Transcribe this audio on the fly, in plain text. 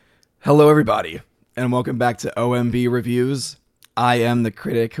Hello, everybody, and welcome back to OMB Reviews. I am the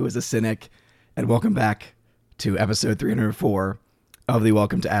critic who is a cynic, and welcome back to episode 304 of the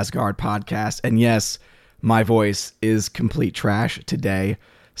Welcome to Asgard podcast. And yes, my voice is complete trash today,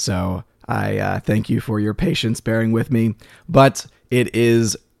 so I thank you for your patience bearing with me. But it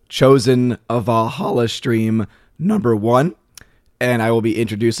is Chosen of Valhalla stream number 1, and I will be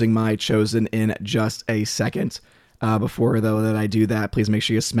introducing my Chosen in just a second. Before, though, that I do that, please make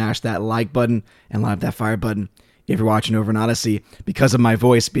sure you smash that like button and light up that fire button if you're watching over in Odyssey. Because of my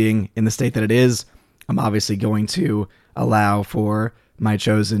voice being in the state that it is, I'm obviously going to allow for my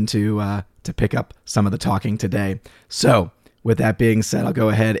Chosen to pick up some of the talking today. So, with that being said, I'll go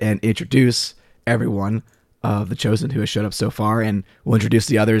ahead and introduce everyone of the Chosen who has showed up so far, and we'll introduce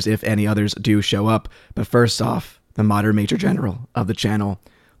the others if any others do show up. But first off, the modern Major General of the channel,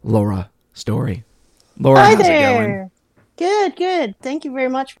 Laura Story. Laura, Hi how's there. it going? Good. Thank you very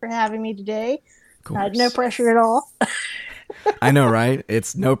much for having me today. Of course. No pressure at all. I know, right?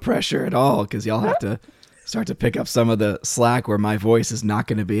 It's no pressure at all because y'all have to start to pick up some of the slack where my voice is not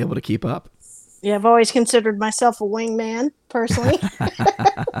going to be able to keep up. Yeah, I've always considered myself a wingman, personally.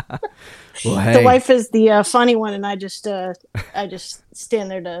 Well, hey. The wife is the funny one, and I just stand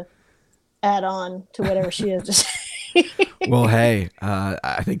there to add on to whatever she has to say. Well, hey,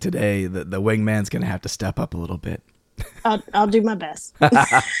 I think today the wingman's going to have to step up a little bit. I'll do my best.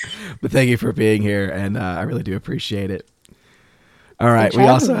 But thank you for being here, and I really do appreciate it. All right, we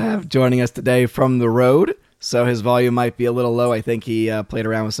also have joining us today from the road, so his volume might be a little low. I think he played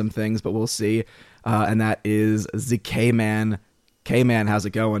around with some things, but we'll see. And that is the K-Man. K-Man, how's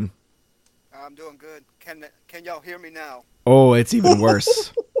it going? I'm doing good. Can y'all hear me now? Oh, it's even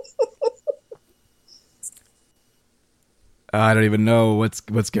worse. I don't even know what's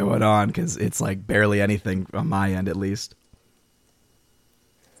going on because it's like barely anything on my end, at least.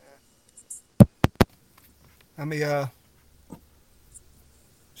 Let me, is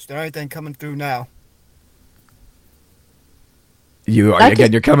there anything coming through now?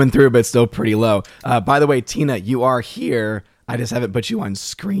 You're coming through, but still pretty low. By the way, Tina, you are here. I just haven't put you on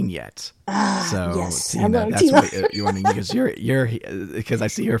screen yet. So, yes. Tina, that's what you want because you're because I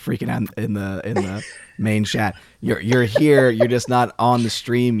see her freaking out in the main chat. You're here. You're just not on the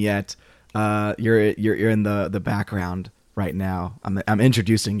stream yet. You're in the background right now. I'm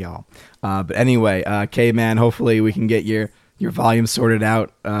introducing y'all. But anyway, K-Man, hopefully we can get your volume sorted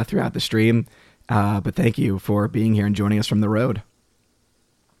out throughout the stream. But thank you for being here and joining us from the road.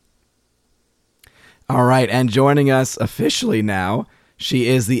 All right, and joining us officially now, she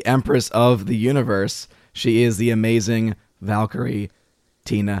is the Empress of the Universe. She is the amazing Valkyrie,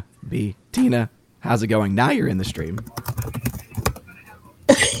 Tina B. Tina, how's it going? Now you're in the stream.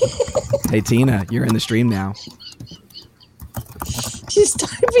 Hey, Tina, you're in the stream now. She's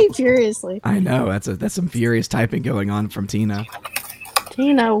typing furiously. I know, that's some furious typing going on from Tina.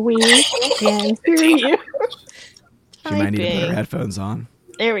 Tina, we can hear you. She might need to put her headphones on.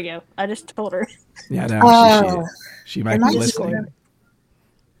 There we go. I just told her. Yeah, no, she might be listening.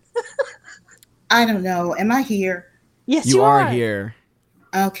 I don't know. Am I here? Yes, you are here.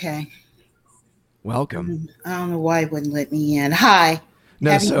 Okay. Welcome. I don't know why it wouldn't let me in. Hi.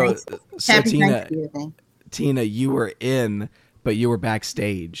 No, so Tina, you were in, but you were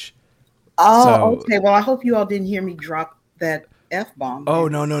backstage. Oh, okay. Well, I hope you all didn't hear me drop that F-bomb. Oh,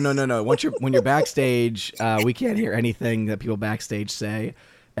 no. When you're backstage, we can't hear anything that people backstage say.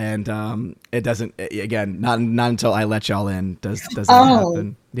 And it doesn't, again, not until I let y'all in does that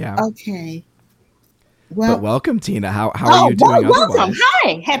happen. Yeah. Okay. Well, but welcome, Tina. How are you doing? Welcome. Otherwise?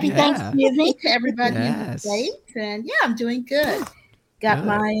 Hi. Happy Thanksgiving to everybody in the States. And yeah, I'm doing good. Got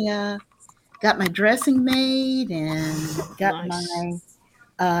my dressing made and got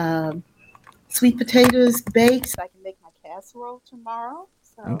my sweet potatoes baked so I can make my casserole tomorrow.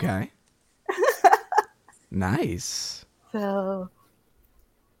 So. Okay. Nice. So.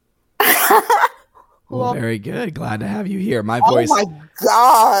 Well, very good. Glad to have you here. My voice. Oh my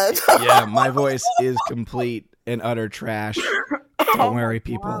God. Yeah, my voice is complete and utter trash. Don't worry,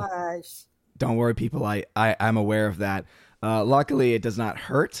 people. Don't worry, people. I'm aware of that. Luckily, it does not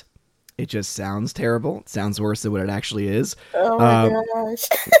hurt. It just sounds terrible. It sounds worse than what it actually is. Oh my gosh.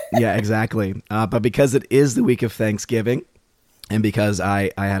 Yeah, exactly. But because it is the week of Thanksgiving, and because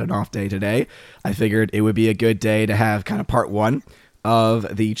I had an off day today, I figured it would be a good day to have kind of part one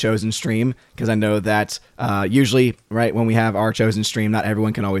of the Chosen stream, because I know that usually, right, when we have our Chosen stream, not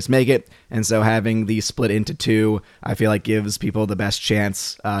everyone can always make it, and so having the split into two, I feel like gives people the best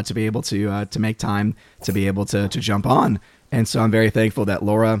chance to be able to make time to be able to jump on. And so I'm very thankful that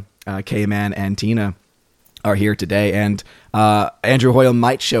Laura, K-Man, and Tina are here today, and Andrew Hoyle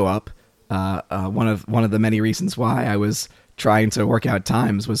might show up. One of the many reasons why I was trying to work out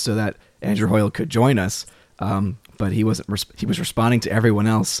times was so that Andrew Hoyle could join us, but he wasn't. He was responding to everyone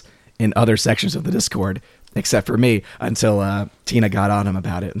else in other sections of the Discord except for me until Tina got on him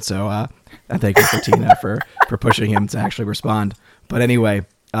about it, and so I thank you for Tina for pushing him to actually respond. But anyway,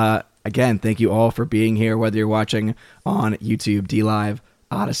 again, thank you all for being here, whether you're watching on YouTube, DLive,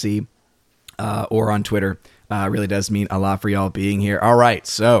 Odyssey, or on Twitter. It really does mean a lot for y'all being here. All right,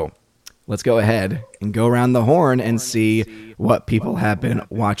 so let's go ahead and go around the horn and see what people have been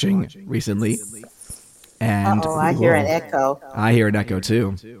watching recently. And I hear an echo. I hear an echo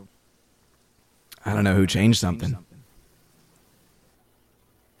too. I don't know who changed something.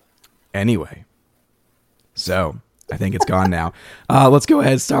 Anyway, so I think it's gone now. Let's go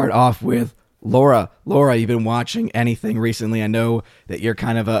ahead and start off with Laura. Laura, you've been watching anything recently? I know that you're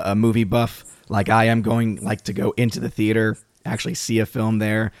kind of a movie buff like I am, going like to go into the theater, actually see a film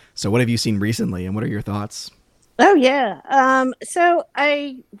there. So what have you seen recently, and what are your thoughts? Oh, yeah. So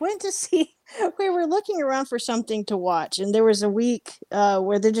I went to see, we were looking around for something to watch, and there was a week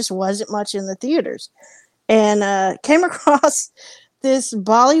where there just wasn't much in the theaters, and came across this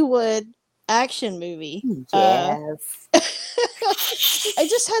Bollywood action movie. Yes. I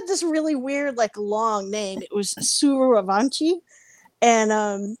just had this really weird, like, long name. It was Suravanshi.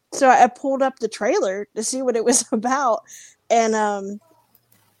 And so I pulled up the trailer to see what it was about. And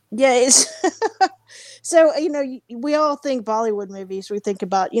yeah, it's so, you know, we all think Bollywood movies. We think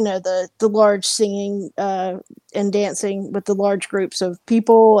about, you know, the large singing and dancing with the large groups of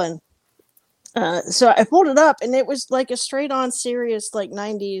people. And so I pulled it up, and it was like a straight on serious, like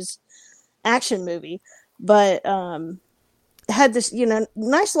 90s action movie. But had this, you know,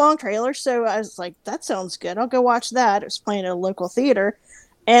 nice long trailer. So I was like, that sounds good. I'll go watch that. It was playing at a local theater.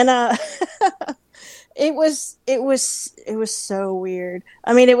 And it was so weird.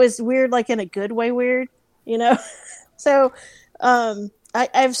 I mean, it was weird, like in a good way weird, you know? So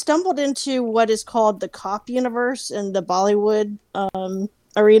I've stumbled into what is called the cop universe in the Bollywood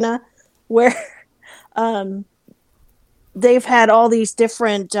arena, where they've had all these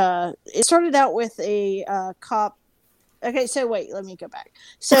different it started out with a cop. Okay, so wait, let me go back.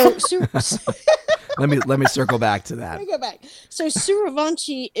 So let me circle back to that. Let me go back. So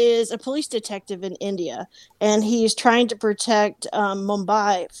Suravanshi is a police detective in India, and he's trying to protect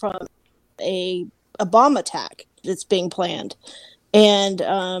Mumbai from a bomb attack that's being planned. And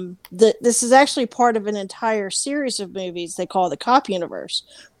this is actually part of an entire series of movies they call the Cop Universe,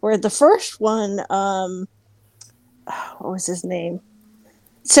 where the first one, what was his name?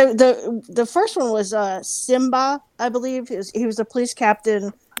 So the first one was Simba, I believe. He was a police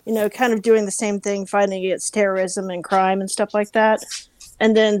captain, you know, kind of doing the same thing, fighting against terrorism and crime and stuff like that.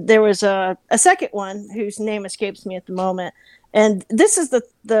 And then there was a second one whose name escapes me at the moment. And this is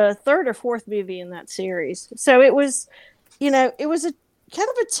the third or fourth movie in that series. So it was, you know, it was a kind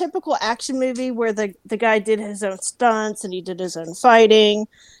of a typical action movie where the guy did his own stunts and he did his own fighting.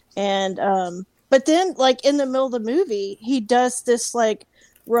 And but then, like, in the middle of the movie, he does this, like,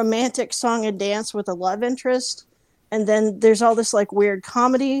 romantic song and dance with a love interest, and then there's all this like weird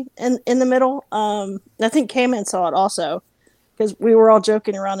comedy in the middle. I think Cayman saw it also, because we were all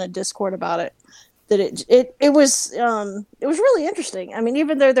joking around in Discord about it, that it was really interesting. I mean,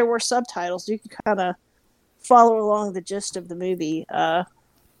 even though there were subtitles, you could kind of follow along the gist of the movie.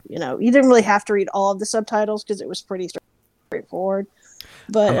 You know, you didn't really have to read all of the subtitles because it was pretty straightforward.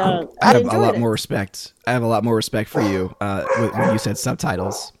 But I have a lot more respect. I have a lot more respect for you when you said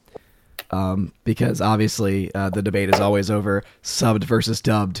subtitles, because obviously the debate is always over subbed versus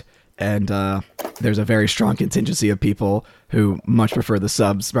dubbed, and there's a very strong contingency of people who much prefer the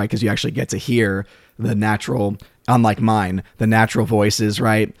subs, right? Because you actually get to hear the natural, unlike mine, the natural voices,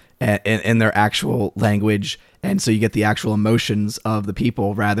 right, in their actual language. And so you get the actual emotions of the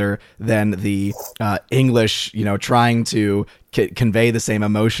people rather than the English, you know, trying to convey the same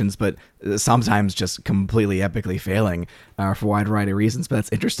emotions, but sometimes just completely epically failing for a wide variety of reasons. But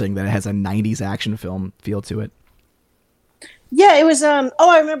it's interesting that it has a 90s action film feel to it. Yeah, it was,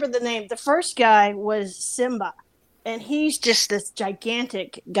 I remember the name. The first guy was Simba, and he's just this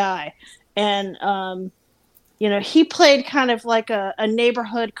gigantic guy. And, you know, he played kind of like a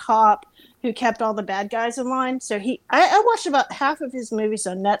neighborhood cop who kept all the bad guys in line. So I watched about half of his movies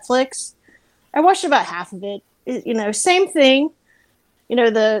on Netflix. I watched about half of it. You know, same thing. You know,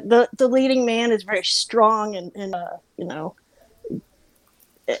 the leading man is very strong, and you know,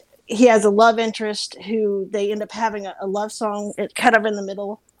 he has a love interest who they end up having a love song kind of in the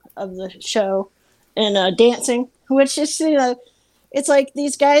middle of the show, and dancing, which is, you know, it's like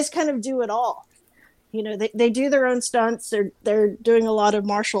these guys kind of do it all. You know, they do their own stunts. They're doing a lot of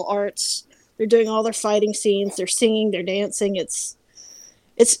martial arts. They're doing all their fighting scenes. They're singing. They're dancing. It's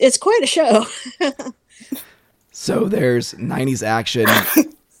quite a show. So there's 90s action,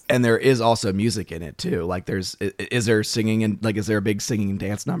 and there is also music in it too. Like, is there singing and like is there a big singing and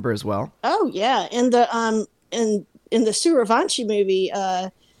dance number as well? Oh yeah, in the Suravanshi movie,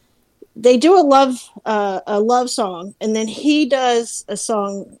 they do a love song, and then he does a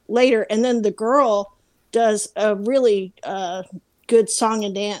song later, and then the girl does a really good song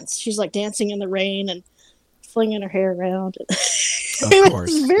and dance. She's like dancing in the rain and flinging her hair around. Of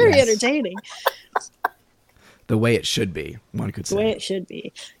course, it's very entertaining. The way it should be, one could say. The way it should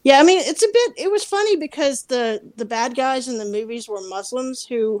be. Yeah, I mean, it was funny because the bad guys in the movies were Muslims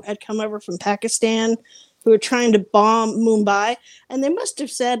who had come over from Pakistan, who were trying to bomb Mumbai, and they must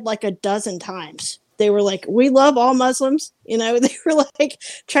have said like a dozen times. They were like, "We love all Muslims," you know. They were like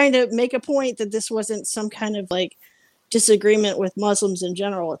trying to make a point that this wasn't some kind of like disagreement with Muslims in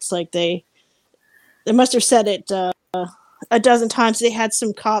general. It's like they must have said it a dozen times. They had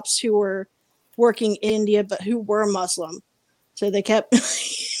some cops who were working in India, but who were Muslim, so they kept.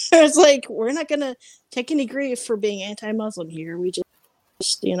 It's like, we're not gonna take any grief for being anti-Muslim here. We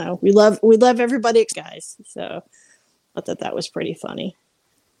just, you know, we love everybody, guys. So I thought that was pretty funny.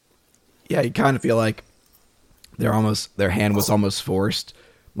 Yeah, you kind of feel like their hand was almost forced.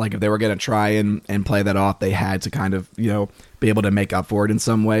 Like, if they were going to try and play that off, they had to kind of, you know, be able to make up for it in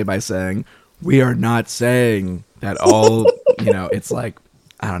some way by saying, we are not saying that all, you know, it's like,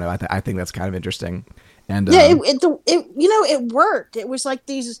 I don't know. I think that's kind of interesting. And yeah, it worked. It was like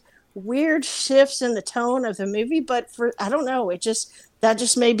these weird shifts in the tone of the movie, but I don't know, that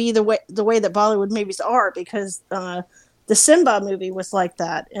just may be the way that Bollywood movies are, because the Simba movie was like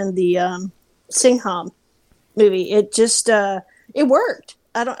that, and the Singham movie, it just it worked.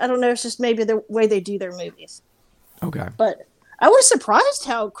 I don't know, it's just maybe the way they do their movies. Okay. But I was surprised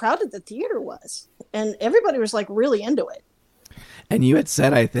how crowded the theater was, and everybody was like really into it. And you had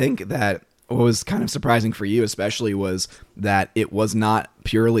said, I think, that what was kind of surprising for you especially was that it was not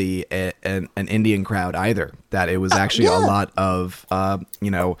purely an Indian crowd either, that it was actually a lot of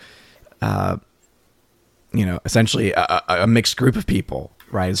essentially a mixed group of people,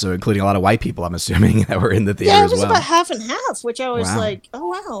 right? So including a lot of white people, I'm assuming, that were in the theater as well. Yeah, it was about half and half, which I was like, oh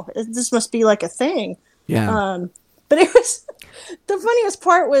wow, this must be like a thing. Yeah. But it was, the funniest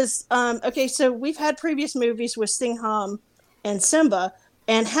part was, okay, so we've had previous movies with Singham and Simba,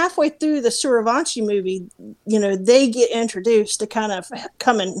 and halfway through the Suravanshi movie, you know, they get introduced to kind of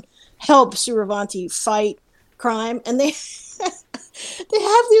come and help Suravanshi fight crime, and they they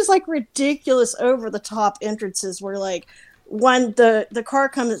have these like ridiculous over the top entrances where, like, when the car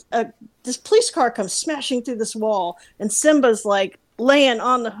comes, this police car comes smashing through this wall, and Simba's like laying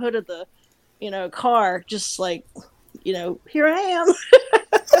on the hood of the, you know, car, just like, you know, here I am.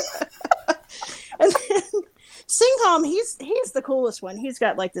 And then Singham, he's the coolest one. He's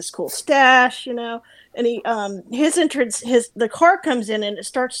got like this cool stash, you know, and his entrance, the car comes in and it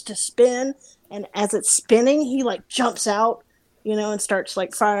starts to spin, and as it's spinning, he like jumps out, you know, and starts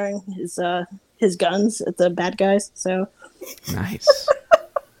like firing his guns at the bad guys. So nice.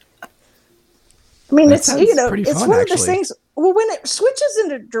 I mean, it's, you know, it's fun, one of those things. Well, when it switches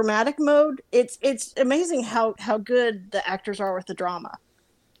into dramatic mode, it's amazing how good the actors are with the drama.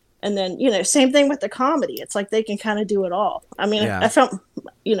 And then, you know, same thing with the comedy. It's like they can kind of do it all. I mean, I felt,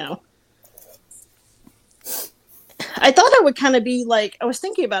 you know, I thought I would kind of be like, I was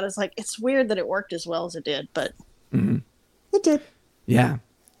thinking about it, it's like, it's weird that it worked as well as it did, but it did. Yeah.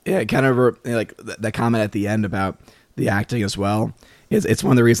 Yeah, kind of like the comment at the end about the acting as well. It's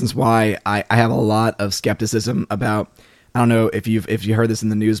one of the reasons why I have a lot of skepticism about, I don't know if you heard this in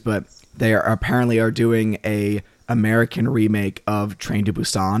the news, but they apparently are doing a American remake of Train to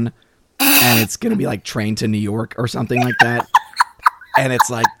Busan, and it's gonna be like Train to New York or something like that. And it's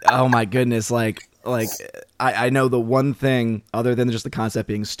like, oh my goodness, like I know the one thing, other than just the concept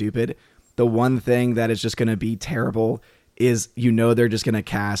being stupid, the one thing that is just gonna be terrible is, you know, they're just gonna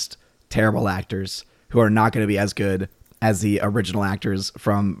cast terrible actors who are not gonna be as good as the original actors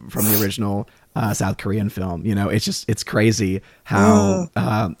from the original South Korean film. You know, it's crazy how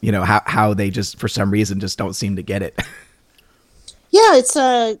you know, how they just for some reason just don't seem to get it. Yeah, it's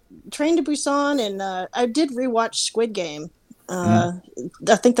Train to Busan, and I did rewatch Squid Game. I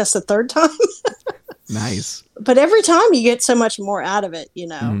think that's the third time. Nice. But every time you get so much more out of it, you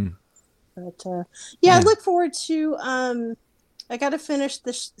know. But I look forward to. I got to finish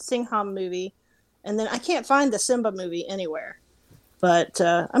the Singham movie, and then I can't find the Simba movie anywhere. But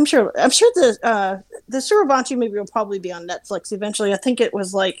I'm sure the Suravanshi movie will probably be on Netflix eventually. I think it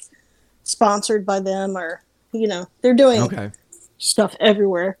was like sponsored by them, or they're doing stuff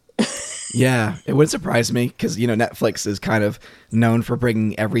everywhere. Yeah, it would surprise me because Netflix is kind of known for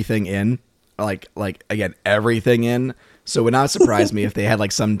bringing everything in, like again everything in. So it would not surprise me if they had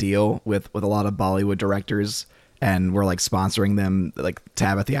like some deal with a lot of Bollywood directors and were like sponsoring them like to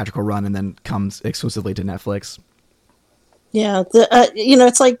have a theatrical run and then comes exclusively to Netflix. Yeah,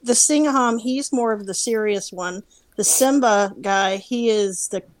 it's like the Singham. He's more of the serious one. The Simba guy, he is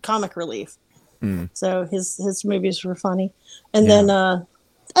the comic relief. So his movies were funny, and then I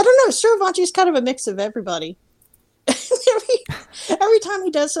don't know. Surivanchi's kind of a mix of everybody. every time he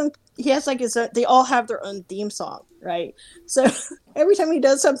does he has like his. They all have their own theme song, right? So every time he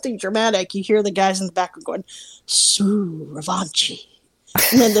does something dramatic, you hear the guys in the background going Surivanchi,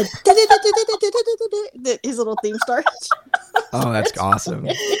 and then his little theme starts. Oh, that's awesome.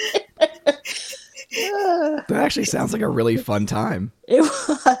 That actually sounds like a really fun time. It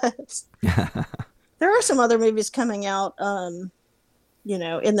was. There are some other movies coming out, in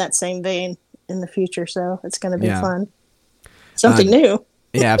that same vein in the future, so it's going to be fun. Something new.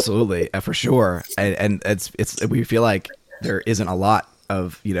 Yeah, absolutely, for sure. And it's we feel like there isn't a lot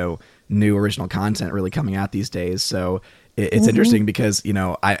of new original content really coming out these days. So it's interesting because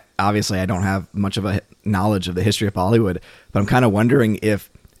I don't have much of a knowledge of the history of Bollywood, but I'm kind of wondering if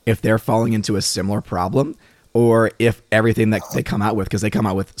they're falling into a similar problem, or if everything that they come out with, because they come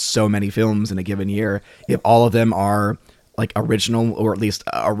out with so many films in a given year, if all of them are like original, or at least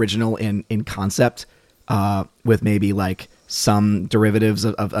original in concept, with maybe like some derivatives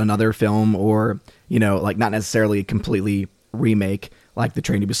of another film, or like not necessarily completely remake like the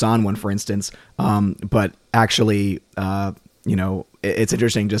Train to Busan one, for instance, but actually it's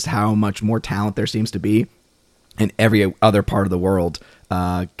interesting just how much more talent there seems to be in every other part of the world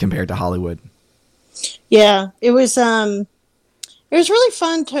compared to Hollywood. Yeah, it was really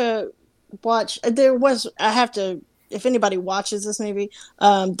fun to watch. If anybody watches this movie,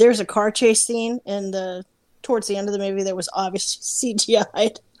 there's a car chase scene towards the end of the movie that was obviously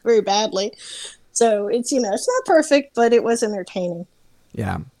CGI'd very badly. So it's it's not perfect, but it was entertaining.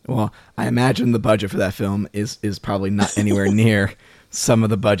 Yeah. Well, I imagine the budget for that film is probably not anywhere near some of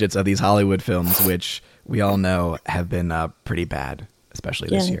the budgets of these Hollywood films, which we all know have been pretty bad, especially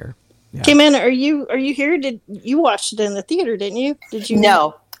this year. Yeah. K-Man, are you here? Did you watched it in the theater? Didn't you? Did you?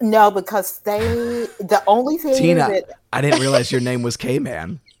 No, because the only thing Tina, I didn't realize your name was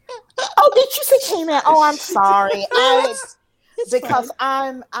K-Man. Oh, did you say K-Man? Oh, I'm sorry. Because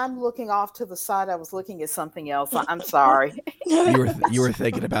fine. I'm looking off to the side. I was looking at something else. I'm sorry. You were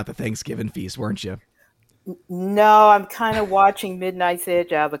thinking about the Thanksgiving feast, weren't you? No, I'm kind of watching Midnight's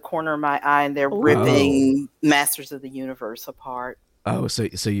Edge out of the corner of my eye, and they're ripping Masters of the Universe apart. Oh, so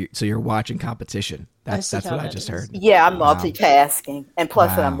you're watching competition. That's what I just heard. Yeah, I'm multitasking, and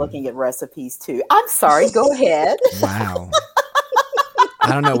plus I'm looking at recipes too. I'm sorry. Go ahead. Wow.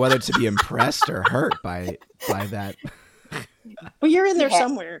 I don't know whether to be impressed or hurt by that. Well, you're in there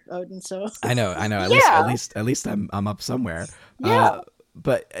somewhere, Odin. So I know. At least I'm up somewhere. Yeah.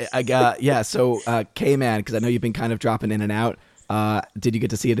 But I got So K-Man, because I know you've been kind of dropping in and out. Did you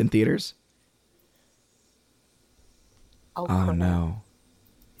get to see it in theaters? Oh no.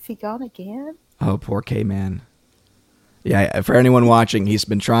 Is he gone again? Oh, poor K-Man. Yeah, for anyone watching, he's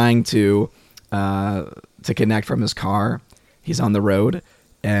been trying to connect from his car. He's on the road,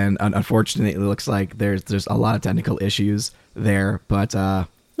 and unfortunately, it looks like there's a lot of technical issues there. But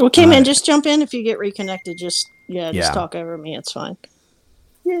well, K-Man, just jump in if you get reconnected. Just talk over me. It's fine.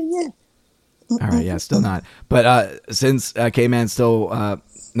 Yeah. All right, yeah, still not. But since K-Man's still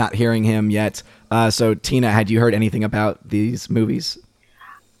not hearing him yet, so Tina, had you heard anything about these movies?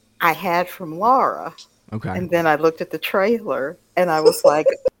 I had from Laura. Okay. And then I looked at the trailer, and I was like,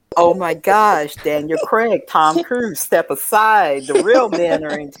 oh my gosh, Daniel Craig, Tom Cruise, step aside. The real men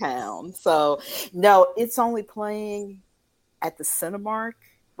are in town. So, no, it's only playing at the Cinemark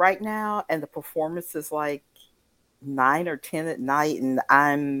right now, and the performance is like 9 or 10 at night, and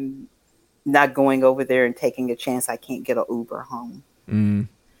I'm not going over there and taking a chance I can't get an Uber home.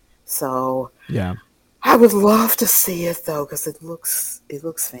 So yeah, I would love to see it though, because it looks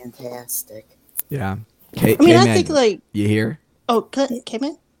fantastic. Yeah. I think like you hear? Oh,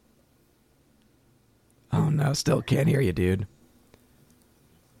 K-Man? Oh no, still can't hear you, dude.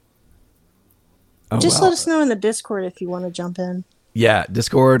 Oh, just let us know in the Discord if you want to jump in. Yeah,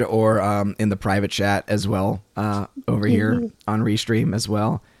 Discord or in the private chat as well, over here on Restream as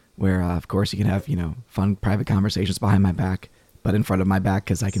well, where of course you can have fun private conversations behind my back, but in front of my back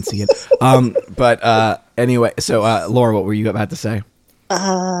because I can see it. But anyway, so Laura, what were you about to say?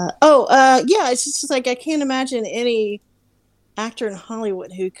 Yeah, it's just like I can't imagine any actor in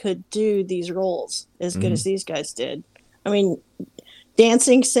Hollywood who could do these roles as good as these guys did. I mean,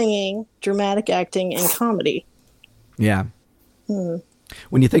 dancing, singing, dramatic acting, and comedy. Yeah.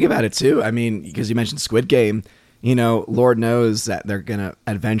 When you think about it too, I mean, because you mentioned Squid Game, you know, Lord knows that they're going to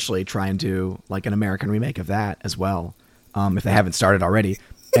eventually try and do like an American remake of that as well, if they haven't started already.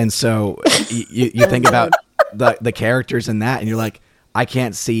 And so you think about the characters in that, and you're like, I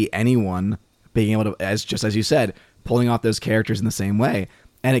can't see anyone being able to, as you said, pulling off those characters in the same way.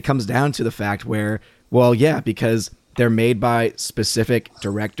 And it comes down to the fact where, well, yeah, because they're made by specific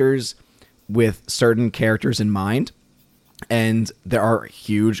directors with certain characters in mind. And there are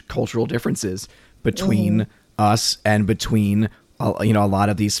huge cultural differences between us and between, you know, a lot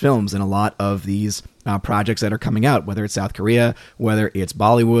of these films and a lot of these projects that are coming out, whether it's South Korea, whether it's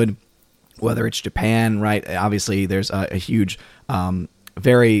Bollywood, whether it's Japan, right? Obviously, there's a huge,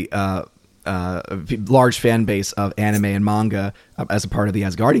 very large fan base of anime and manga as a part of the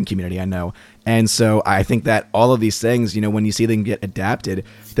Asgardian community, I know. And so I think that all of these things, you know, when you see them get adapted,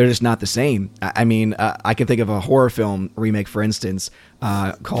 they're just not the same. I mean, I can think of a horror film remake, for instance,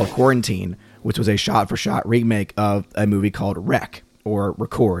 called Quarantine, which was a shot-for-shot remake of a movie called Rec, or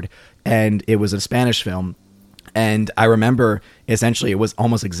Record. And it was a Spanish film. And I remember, essentially, it was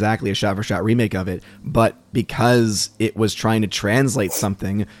almost exactly a shot-for-shot remake of it. But because it was trying to translate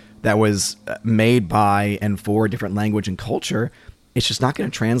something that was made by and for a different language and culture, it's just not going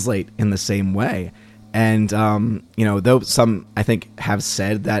to translate in the same way. And, you know, though some, I think, have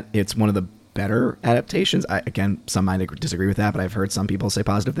said that it's one of the better adaptations, again, some might disagree with that, but I've heard some people say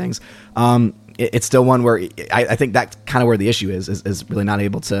positive things. It's still one where I think that's kind of where the issue is really not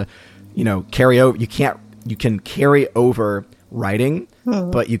able to, you know, carry over. You can carry over writing,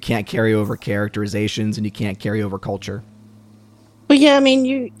 but you can't carry over characterizations, and you can't carry over culture. But yeah, I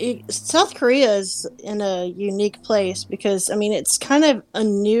mean, South Korea is in a unique place because, I mean, it's kind of a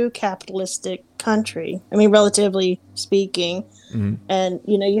new capitalistic country. I mean, relatively speaking. And,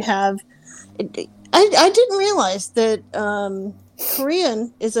 you know, you have, I didn't realize that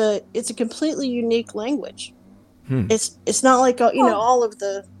Korean it's a completely unique language. It's not like, you know, all of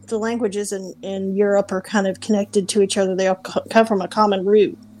the languages in Europe are kind of connected to each other. They all come from a common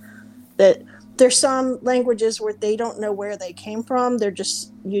root. That there's some languages where they don't know where they came from. They're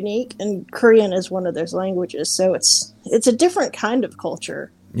just unique, and Korean is one of those languages. So it's a different kind of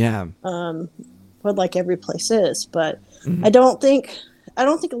culture. Yeah. But like every place is, but I don't think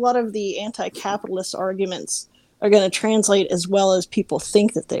a lot of the anti-capitalist arguments are going to translate as well as people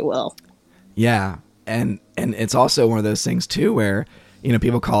think that they will. Yeah. And it's also one of those things too, where, you know,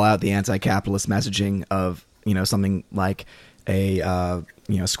 people call out the anti-capitalist messaging of, you know, something like a,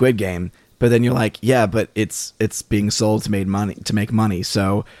 you know, Squid Game. But then you're like, yeah, but it's being sold to make money.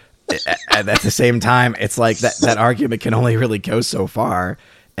 So at the same time, it's like that argument can only really go so far.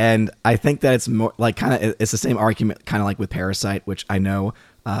 And I think that it's more like it's the same argument, kind of like with Parasite, which I know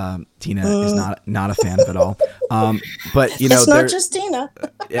Tina is not a fan of at all. But you know, it's not just Tina.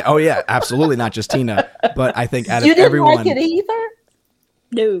 Oh yeah, absolutely not just Tina. But I think out of everyone, like it either.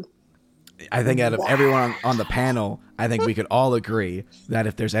 No. I think out of everyone on the panel, I think we could all agree that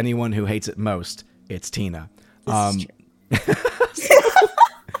if there's anyone who hates it most, it's Tina.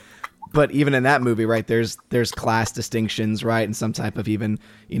 But even in that movie, right, there's class distinctions, right, and some type of even,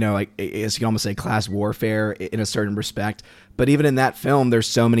 you know, like, as you can almost say, class warfare in a certain respect. But even in that film, there's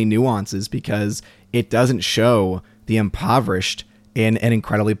so many nuances because it doesn't show the impoverished in an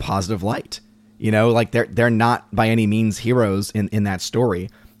incredibly positive light. You know, like they're not by any means heroes in that story.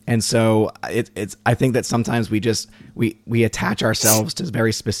 And so it's I think that sometimes we attach ourselves to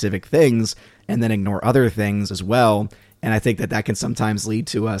very specific things and then ignore other things as well. And I think that can sometimes lead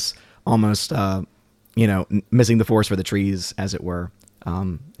to us almost, you know, missing the forest for the trees, as it were,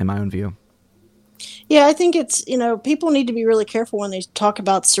 in my own view. Yeah, I think it's, you know, people need to be really careful when they talk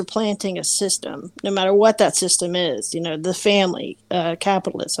about supplanting a system, no matter what that system is, you know, the family,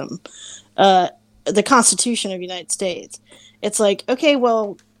 capitalism, the Constitution of the United States. It's like, okay,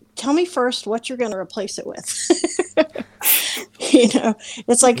 well, tell me first what you're going to replace it with. You know,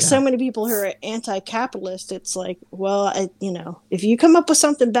 it's like so many people who are anti-capitalist. It's like, well, you know, if you come up with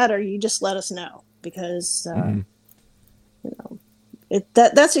something better, you just let us know, because, you know,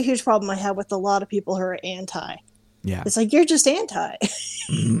 that's a huge problem I have with a lot of people who are anti. Yeah, it's like, you're just anti.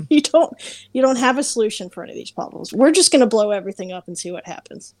 You don't have a solution for any of these problems. We're just going to blow everything up and see what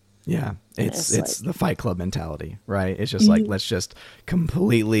happens. Yeah, it's like the Fight Club mentality, right? It's just like, let's just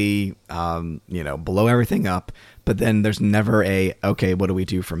completely, you know, blow everything up. But then there's never okay, what do we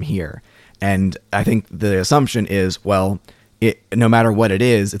do from here? And I think the assumption is, well, no matter what it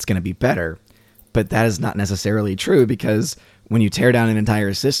is, it's going to be better. But that is not necessarily true, because when you tear down an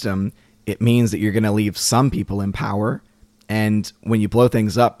entire system, it means that you're going to leave some people in power. And when you blow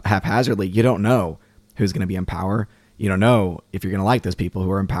things up haphazardly, you don't know who's going to be in power. You don't know if you're going to like those people who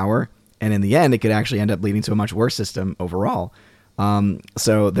are in power. And in the end, it could actually end up leading to a much worse system overall.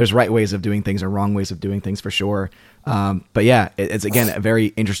 So there's right ways of doing things or wrong ways of doing things for sure. But yeah, it's again, a very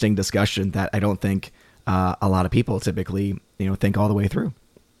interesting discussion that I don't think a lot of people typically, think all the way through.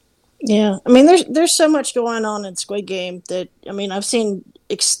 Yeah. I mean, there's so much going on in Squid Game that, I mean, I've seen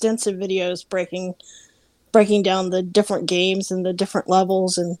extensive videos breaking down the different games and the different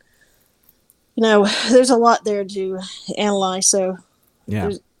levels. And, there's a lot there to analyze. So yeah,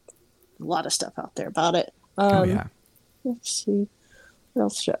 there's a lot of stuff out there about it. Yeah. Let's see. What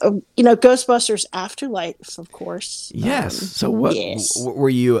else? Ghostbusters Afterlife, of course. Yes. So what were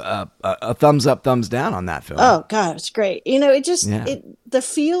you a thumbs up, thumbs down on that film? Oh God, it's great. It just the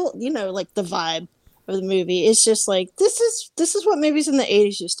feel, like the vibe of the movie. It's just like this is what movies in the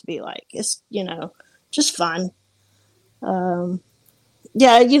 80s used to be like. It's just fun. There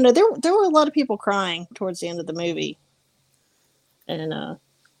were a lot of people crying towards the end of the movie, and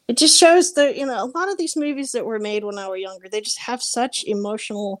it just shows that, a lot of these movies that were made when I was younger, they just have such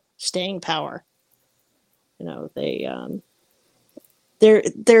emotional staying power. They're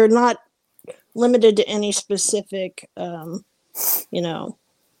not limited to any specific,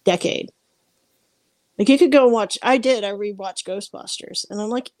 decade. Like you could go and watch, I rewatched Ghostbusters and I'm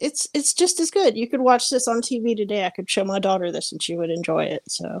like, it's just as good. You could watch this on TV today. I could show my daughter this and she would enjoy it.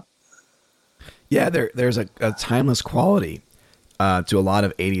 So yeah, there's a timeless quality to a lot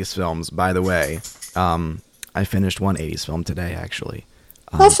of 80s films. By the way, I finished one 80s film today, actually.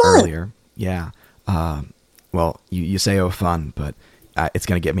 Earlier. Yeah. Well, you say, oh, fun, but it's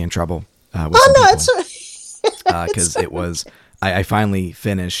going to get me in trouble. Because it was, I finally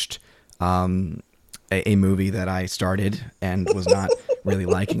finished a movie that I started and was not really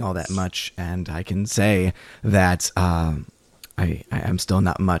liking all that much. And I can say that I am still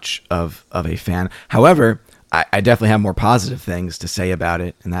not much of a fan. However, I definitely have more positive things to say about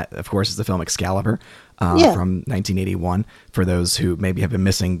it. And that, of course, is the film Excalibur from 1981, for those who maybe have been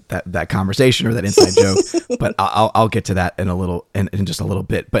missing that conversation or that inside joke. But I'll get to that in just a little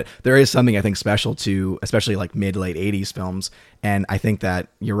bit. But there is something I think special to, especially like mid-late 80s films. And I think that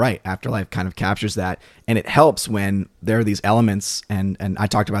you're right. Afterlife kind of captures that. And it helps when there are these elements. And I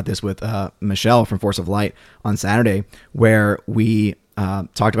talked about this with Michelle from Force of Light on Saturday, where we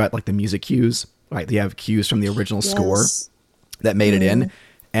talked about like the music cues. Right, you have cues from the original score that made it in,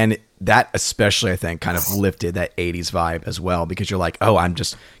 and that especially, I think, kind of lifted that 80s vibe as well, because you're like, oh, I'm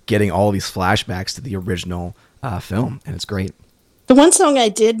just getting all these flashbacks to the original film, and it's great. The one song I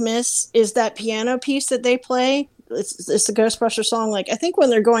did miss is that piano piece that they play. It's the Ghostbuster song. Like I think when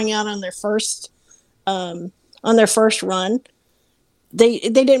they're going out on their first run, they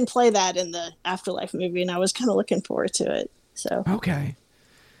didn't play that in the Afterlife movie, and I was kind of looking forward to it. So okay.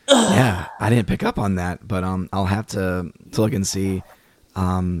 Yeah, I didn't pick up on that, but I'll have to look and see.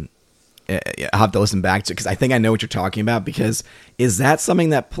 I'll have to listen back to it because I think I know what you're talking about. Because is that something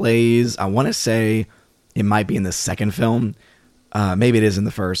that plays? I want to say it might be in the second film. Maybe it is in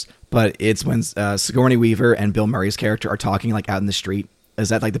the first, but it's when Sigourney Weaver and Bill Murray's character are talking like out in the street. Is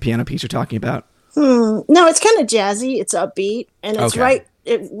that like the piano piece you're talking about? No, it's kind of jazzy. It's upbeat, and it's right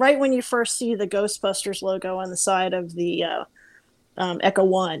when you first see the Ghostbusters logo on the side of the Echo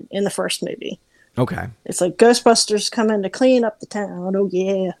One in the first movie. Okay. It's like Ghostbusters coming to clean up the town. Oh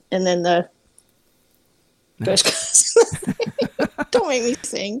yeah. And then the Ghostbusters. Don't make me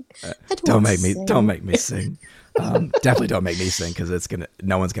sing. Don't make me sing. Definitely don't make me sing, because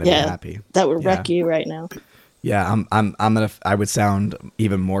no one's gonna be happy. That would wreck you right now. Yeah, I would sound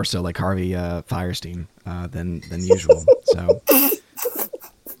even more so like Harvey Fierstein than usual. So,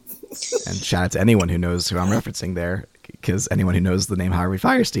 and shout out to anyone who knows who I'm referencing there, because anyone who knows the name Harvey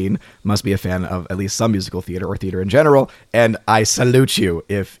Fierstein must be a fan of at least some musical theater or theater in general, and I salute you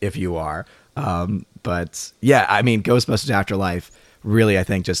if you are. But yeah, I mean, Ghostbusters Afterlife really, I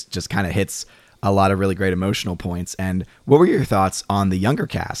think, just kind of hits a lot of really great emotional points. And what were your thoughts on the younger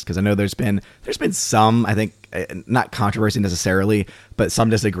cast? Because I know there's been some, I think, not controversy necessarily, but some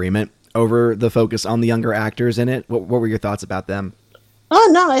disagreement over the focus on the younger actors in it. What were your thoughts about them? Oh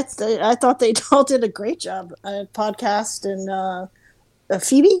no, I thought they all did a great job. Podcast and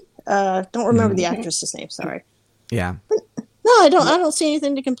Phoebe. Don't remember the actress's name. Sorry. Yeah. But, no, I don't see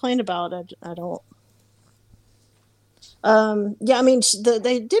anything to complain about. I don't. Yeah, I mean,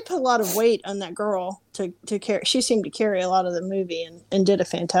 they did put a lot of weight on that girl to carry. She seemed to carry a lot of the movie and did a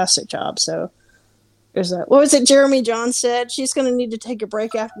fantastic job. So there's that. What was it Jeremy John said? She's going to need to take a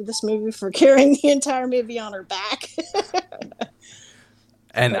break after this movie for carrying the entire movie on her back.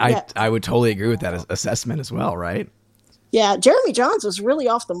 And I would totally agree with that assessment as well, right? Yeah, Jeremy Jahns was really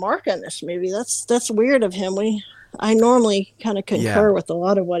off the mark on this movie. That's weird of him. I normally kind of concur with a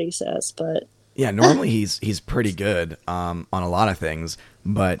lot of what he says, but yeah, normally he's pretty good on a lot of things,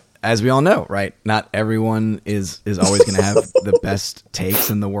 but as we all know, right? Not everyone is always going to have the best takes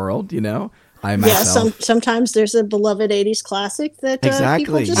in the world, you know. I myself, sometimes there's a beloved '80s classic that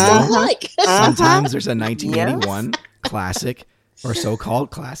exactly people just don't like. Sometimes there's a 1981 classic, or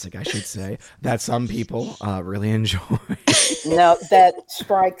so-called classic, I should say, that some people really enjoy. No, that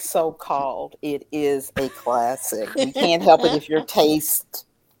strikes so-called. It is a classic. You can't help it if your taste.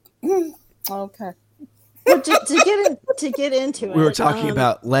 Okay. Well, to get into it, we were talking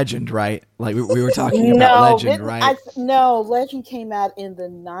about Legend, right? Like we were talking about Legend, right? No, Legend came out in the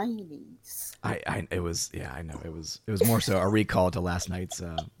 90s. It was, yeah, I know it was more so a recall to last night's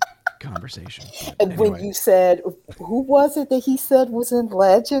conversation. And anyway. When you said, who was it that he said was in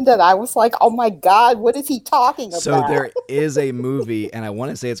Legend? And I was like, oh my God, what is he talking about? So there is a movie, and I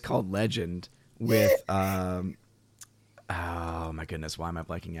want to say it's called Legend with, oh my goodness, why am I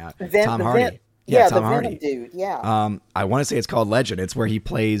blanking out? Tom Hardy. Tom Hardy. Dude, yeah. I want to say it's called Legend. It's where he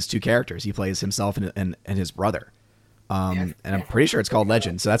plays two characters. He plays himself and his brother. And I'm pretty sure it's called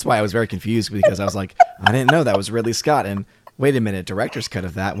Legend. So that's why I was very confused, because I was like, I didn't know that was Ridley Scott. And wait a minute, director's cut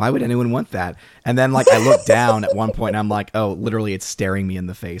of that. Why would anyone want that? And then like I looked down at one point and I'm like, oh, literally it's staring me in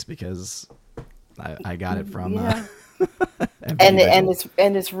the face because I got it from. And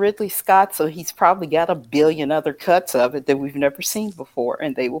it's Ridley Scott, so he's probably got a billion other cuts of it that we've never seen before,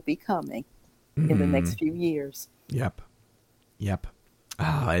 and they will be coming in the next few years. Yep.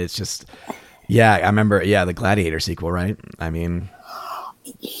 Oh, it's just, yeah, I remember, the Gladiator sequel, right? I mean,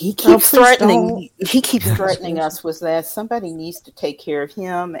 he keeps threatening us with that. Somebody needs to take care of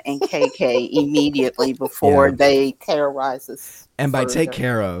him and KK immediately before they terrorize us. And by take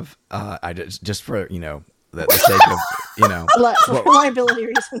care of, I just for, the sake of, for liability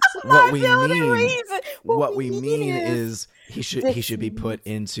reasons. What we mean is he should be put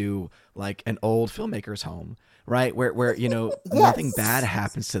into like an old filmmaker's home, right? Where nothing bad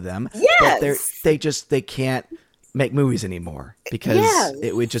happens to them, but they can't make movies anymore because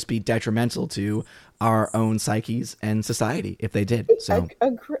it would just be detrimental to our own psyches and society if they did. So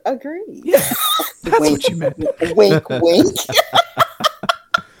agree. Yeah, that's what you meant. Wink, wink.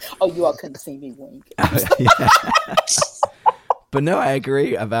 Oh, you all couldn't see me wink. But no, I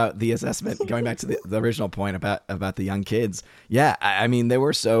agree about the assessment. Going back to the original point about the young kids. Yeah, I mean they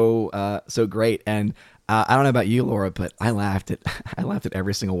were so great, and I don't know about you, Laura, but I laughed at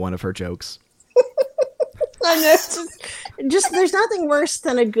every single one of her jokes. I know. Just there's nothing worse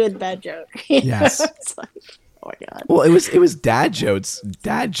than a good bad joke. Yes. It's like, oh my God. Well, it was dad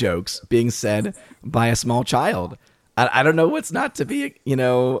jokes being said by a small child. I don't know what's not to be,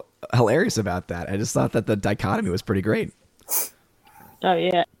 hilarious about that. I just thought that the dichotomy was pretty great. Oh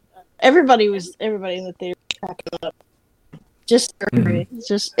yeah, everybody in the theater cracking up.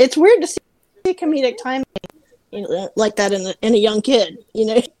 It's weird to see comedic timing like that in a young kid.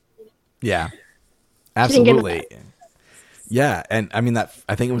 Yeah, absolutely. Yeah, and I mean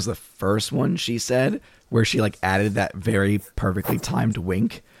I think it was the first one she said where she like added that very perfectly timed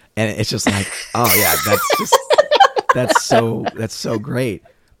wink, and it's just like, oh yeah, that's so great.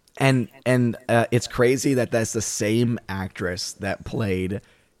 And it's crazy that that's the same actress that played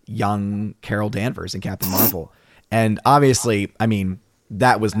young Carol Danvers in Captain Marvel. And obviously, I mean,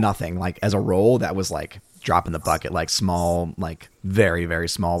 that was nothing. Like as a role, that was like drop in the bucket, like small, like very, very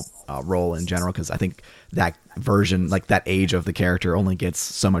small role in general. Because I think that version, like that age of the character only gets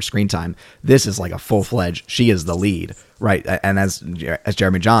so much screen time. This is like a full-fledged, she is the lead, right? And as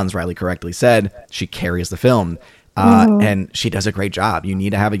Jeremy Jahns rightly correctly said, she carries the film. And she does a great job. You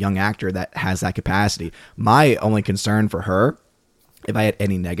need to have a young actor that has that capacity. My only concern for her, if I had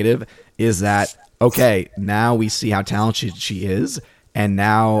any negative, is that, okay, now we see how talented she is. And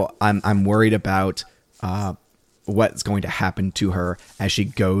now I'm worried about what's going to happen to her as she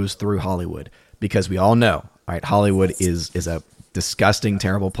goes through Hollywood. Because we all know, right, Hollywood is a disgusting,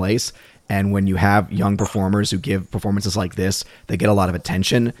 terrible place. And when you have young performers who give performances like this, they get a lot of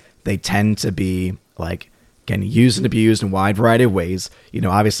attention. They tend to be like, again, used and abused in a wide variety of ways.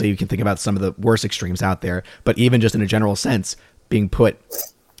 Obviously you can think about some of the worst extremes out there, but even just in a general sense, being put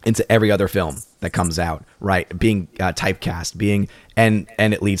into every other film that comes out, right? Being typecast, and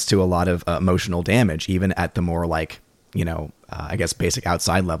it leads to a lot of emotional damage, even at the more like, I guess basic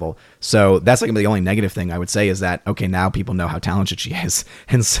outside level. So that's like the only negative thing I would say is that, okay, now people know how talented she is.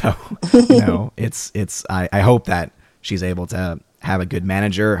 And so, it's, I hope that she's able to have a good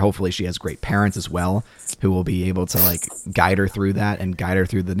manager. Hopefully she has great parents as well, who will be able to like guide her through that and guide her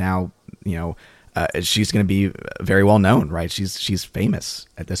through the now, she's going to be very well known, right? She's famous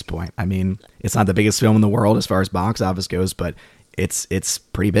at this point. I mean, it's not the biggest film in the world as far as box office goes, but it's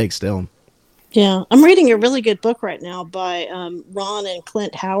pretty big still. Yeah, I'm reading a really good book right now by Ron and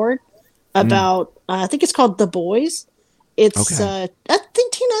Clint Howard about I think it's called The Boys. It's okay. I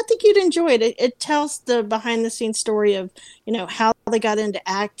think Tina, I think you'd enjoy it. It tells the behind the scenes story of how they got into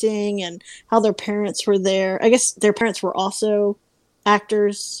acting and how their parents were there. I guess their parents were also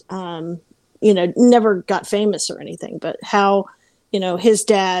actors. Never got famous or anything, but how his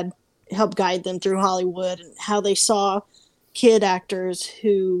dad helped guide them through Hollywood and how they saw kid actors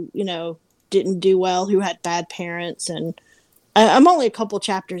who didn't do well, who had bad parents. And I'm only a couple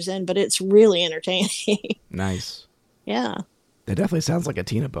chapters in, but it's really entertaining. Nice. Yeah. It definitely sounds like a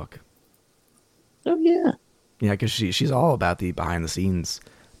Tina book. Oh, yeah. Yeah, because she's all about the behind the scenes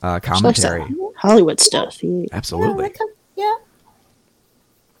commentary. Hollywood stuff. Yeah. Absolutely. Yeah.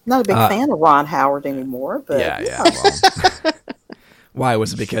 Not a big fan of Ron Howard anymore, but yeah. Well, why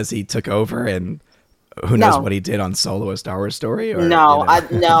was it because he took over and who knows what he did on Solo: A Star Wars Story? Or, no.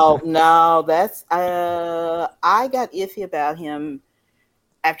 That's I got iffy about him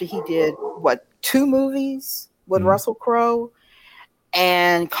after he did 2 movies with Russell Crowe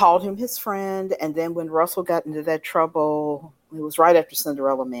and called him his friend. And then when Russell got into that trouble, it was right after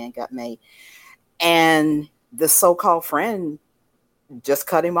Cinderella Man got made, and the so-called friend just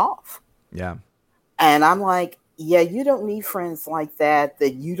cut him off. Yeah. And I'm like, yeah, you don't need friends like that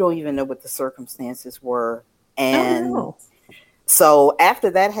you don't even know what the circumstances were. And so after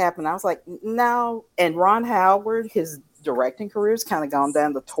that happened, I was like, no. And Ron Howard, his directing career's kind of gone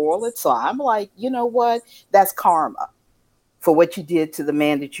down the toilet. So I'm like, you know what? That's karma for what you did to the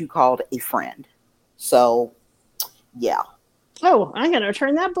man that you called a friend. So, yeah. Oh, I'm going to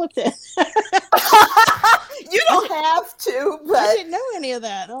return that book then. You don't have to, but I didn't know any of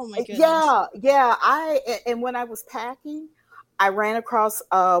that. Oh my goodness. Yeah. And when I was packing, I ran across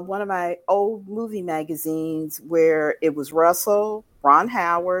one of my old movie magazines where it was Russell, Ron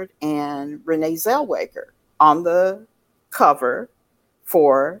Howard, and Renee Zellweger on the cover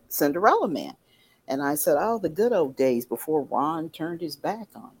for Cinderella Man. And I said, oh, the good old days before Ron turned his back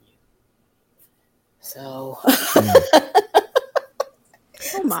on you. So...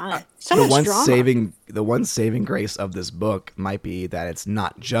 Oh my! The one saving grace of this book might be that it's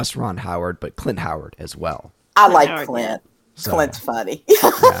not just Ron Howard, but Clint Howard as well. I like Clint. So, Clint's funny.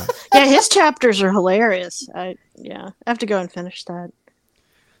 Yeah, his chapters are hilarious. I have to go and finish that.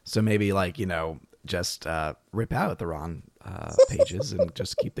 So maybe just rip out the Ron pages and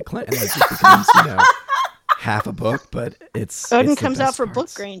just keep the Clint, and it just becomes half a book, but Odin comes out for book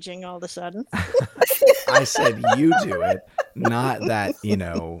ranging all of a sudden. I said you do it, not that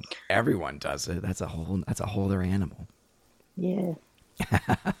everyone does it. That's a whole other animal. Yeah.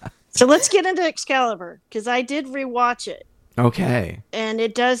 So let's get into Excalibur because I did rewatch it. Okay. And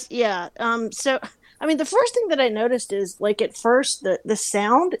it does, yeah. So I mean, the first thing that I noticed is at first the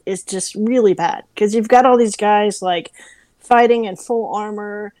sound is just really bad because you've got all these guys fighting in full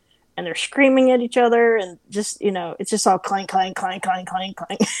armor. And they're screaming at each other, and just it's just all clank, clank, clank, clank, clank,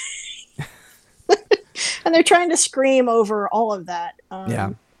 clank. And they're trying to scream over all of that.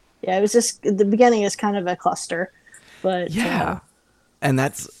 Yeah. It was just the beginning is kind of a cluster, but and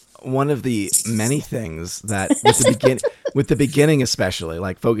that's one of the many things that with the beginning, especially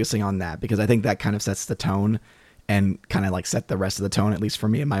focusing on that because I think that kind of sets the tone and kind of set the rest of the tone, at least for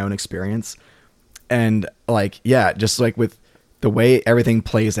me in my own experience, and just with the way everything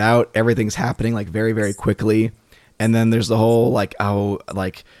plays out, everything's happening very, very quickly. And then there's the whole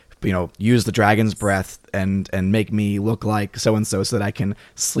use the dragon's breath and make me look like so-and-so so that I can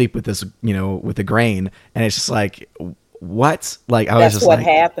sleep with this, with the grain. And it's just what? That's what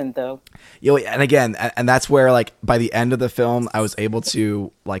happened though. And again, and that's where by the end of the film, I was able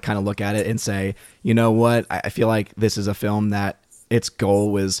to kind of look at it and say, you know what? I feel like this is a film that its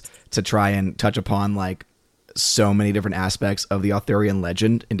goal was to try and touch upon so many different aspects of the Arthurian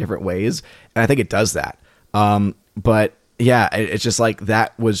legend in different ways. And I think it does that. But yeah, it's just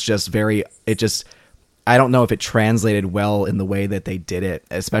that was just I don't know if it translated well in the way that they did it,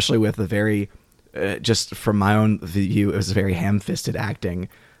 especially with the very, just from my own view, it was very ham-fisted acting,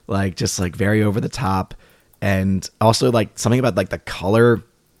 very over the top. And also something about the color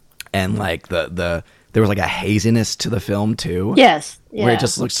and there was a haziness to the film too. Yes. Yeah. Where it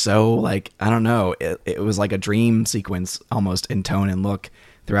just looked so I don't know. It was like a dream sequence almost in tone and look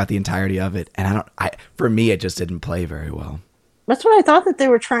throughout the entirety of it. And for me, it just didn't play very well. That's what I thought that they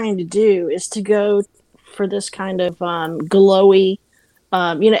were trying to do is to go for this kind of glowy.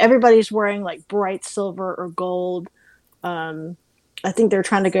 Everybody's wearing like bright silver or gold. I think they're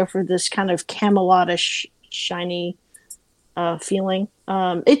trying to go for this kind of Camelotish, shiny feeling.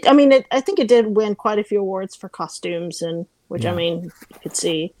 I think it did win quite a few awards for costumes, and which you could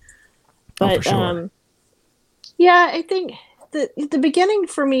see. But for sure. I think the beginning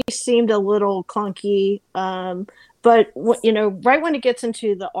for me seemed a little clunky. But right when it gets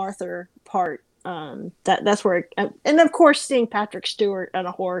into the Arthur part, that's where and of course seeing Patrick Stewart on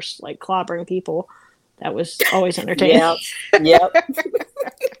a horse like clobbering people, that was always entertaining. Yep.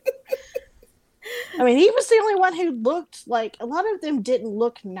 I mean, he was the only one who looked like, a lot of them didn't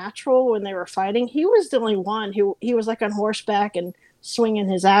look natural when they were fighting. He was the only one who, he was like on horseback and swinging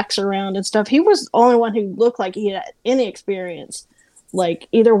his axe around and stuff. He was the only one who looked like he had any experience, like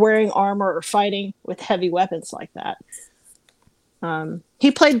either wearing armor or fighting with heavy weapons like that.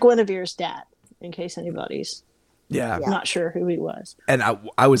 He played Guinevere's dad, in case anybody's not sure who he was. And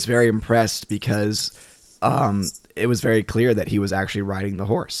I was very impressed because it was very clear that he was actually riding the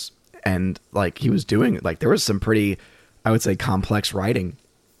horse. And like he was doing, like there was some pretty, I would say, complex writing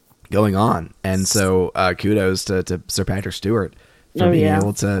going on. And so kudos to Sir Patrick Stewart for being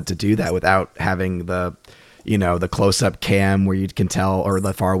able to do that without having the, the close-up cam where you can tell, or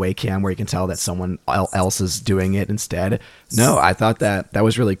the far-away cam where you can tell that someone else is doing it instead. No, I thought that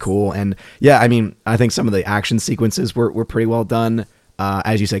was really cool. And yeah, I mean, I think some of the action sequences were pretty well done.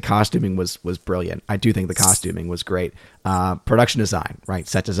 As you say, costuming was brilliant. I do think the costuming was great. Production design, right?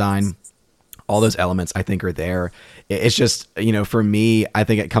 Set design, all those elements I think are there. It's just, for me, I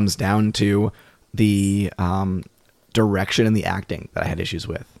think it comes down to the direction and the acting that I had issues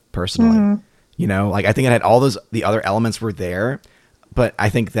with personally. Mm-hmm. I think it had all the other elements were there, but I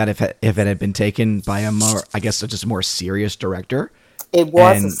think that if it had been taken by a more, I guess, just a more serious director. It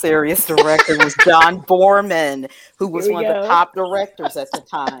was a serious director. It was John Borman, who was one of the top directors at the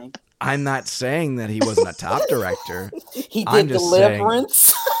time. I'm not saying that he wasn't a top director. He did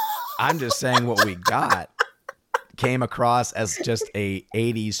Deliverance. I'm just saying what we got came across as just a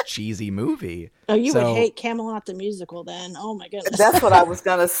 80s cheesy movie. Oh, you would hate Camelot the musical then. Oh my goodness. That's what I was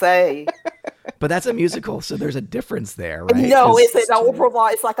going to say. But that's a musical, so there's a difference there, right? No, it's an overall.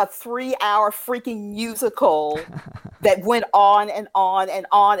 It's like a 3-hour freaking musical that went on and on and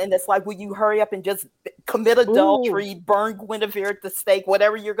on, and it's like, will you hurry up and just commit adultery, burn Guinevere at the stake,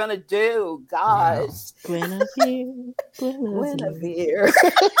 whatever you're gonna do? Gosh, wow. Guinevere.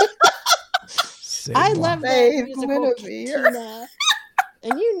 I love that musical, Tina.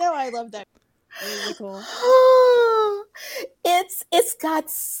 And I love that musical. It's got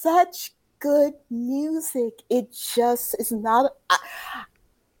such good music. It just is not.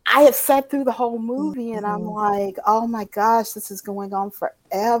 I have sat through the whole movie and I'm like, oh my gosh, this is going on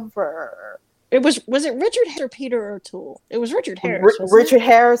forever. Was it Richard Harris or Peter O'Toole? It was Richard Harris. Richard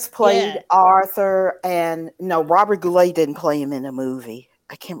Harris played Arthur, and no, Robert Goulet didn't play him in the movie.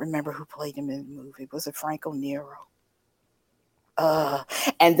 I can't remember who played him in the movie. Was it Franco Nero?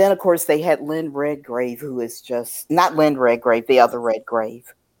 And then of course they had Lynn Redgrave, who is just not Lynn Redgrave, the other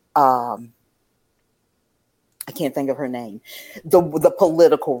Redgrave. I can't think of her name. The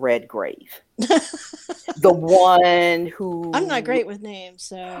political Redgrave. The one who I'm not great with names,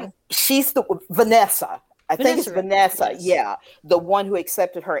 so she's the Vanessa. I think it's Vanessa. Yes. Yeah. The one who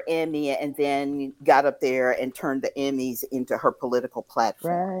accepted her Emmy and then got up there and turned the Emmys into her political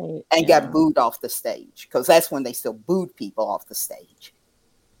platform. Right. And got booed off the stage, because that's when they still booed people off the stage.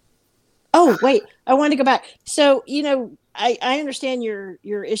 Oh, wait. I want to go back. So, I understand your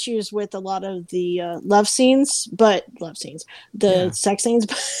issues with a lot of the sex scenes, but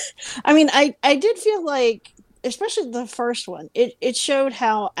I mean, I did feel like, especially the first one, it showed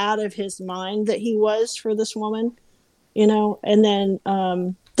how out of his mind that he was for this woman, and then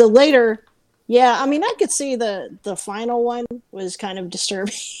the later, I mean, I could see the final one was kind of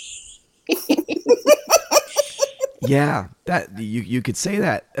disturbing. Yeah, that you could say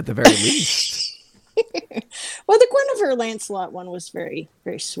that at the very least. Well, the Guinevere Lancelot one was very,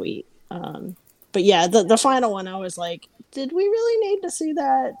 very sweet. But yeah, the final one, I was like, did we really need to see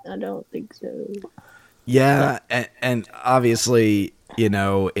that? I don't think so. Yeah, and obviously,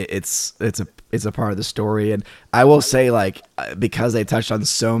 it's a part of the story, and I will say, like, because they touched on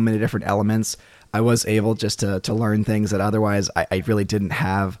so many different elements, I was able just to learn things that otherwise I really didn't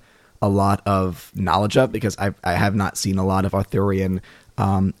have a lot of knowledge of, because I have not seen a lot of Arthurian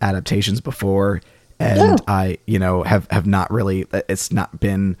adaptations before, and I have not really. It's not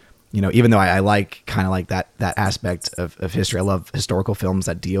been. Even though I like kind of like that aspect of history, I love historical films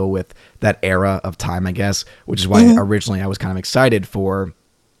that deal with that era of time, I guess, which is why originally I was kind of excited for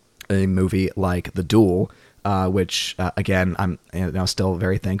a movie like The Duel, which again, I'm still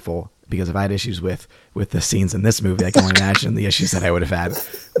very thankful, because if I had issues with the scenes in this movie, I can only imagine the issues that I would have had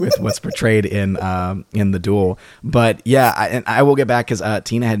with what's portrayed in The Duel. But yeah, and I will get back, because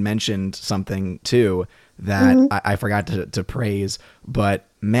Tina had mentioned something too that I forgot to praise. But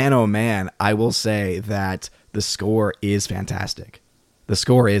man, oh man, I will say that the score is fantastic. The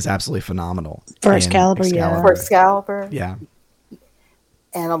score is absolutely phenomenal. For Excalibur, yeah. For Excalibur. Yeah.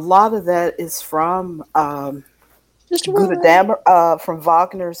 And a lot of that is from from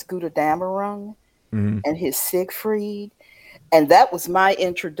Wagner's Götterdämmerung and his Siegfried. And that was my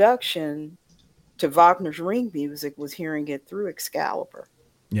introduction to Wagner's ring music, was hearing it through Excalibur.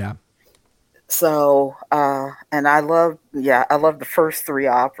 Yeah. So, and I love the first three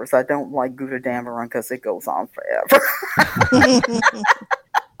operas. I don't like Götterdämmerung because it goes on forever.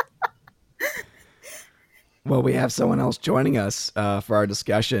 Well, we have someone else joining us for our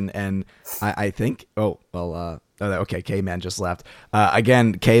discussion, and I think, okay, K-Man just left.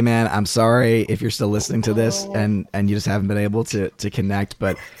 Again, K-Man, I'm sorry if you're still listening to this and you just haven't been able to connect,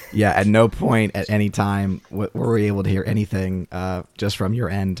 but yeah, at no point at any time were we able to hear anything just from your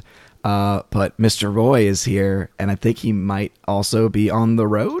end. But Mr. Roy is here, and I think he might also be on the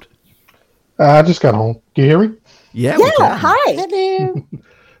road. I just got home. Can you hear me? Yeah, hi. Hello.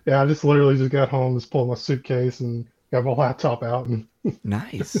 Yeah, I just literally just got home, just pulled my suitcase and got my laptop out. And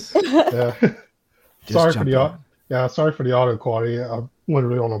nice. Yeah. Sorry for the audio quality. I'm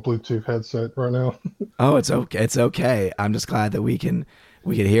literally on a Bluetooth headset right now. Oh, it's okay. It's okay. I'm just glad that we can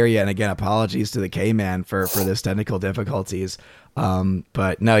hear you. And again, apologies to the K-Man for this technical difficulties.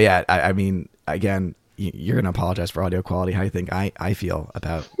 But no, yeah, I mean, again, you're going to apologize for audio quality. How do you think I feel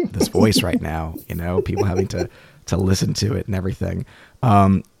about this voice right now? You know, people having to listen to it and everything.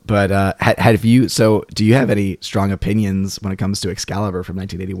 But do you have any strong opinions when it comes to Excalibur from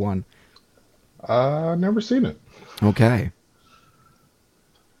 1981? I've never seen it. Okay.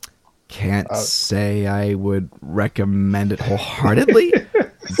 Can't say I would recommend it wholeheartedly,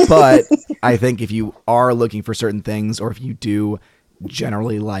 but I think if you are looking for certain things, or if you do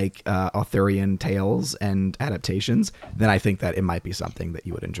generally like Arthurian tales and adaptations, then I think that it might be something that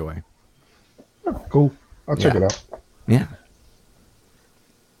you would enjoy. Oh, cool. I'll check it out. Yeah.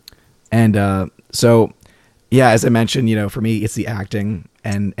 And so, yeah, as I mentioned, for me, it's the acting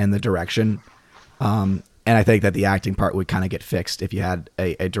and the direction. And I think that the acting part would kind of get fixed if you had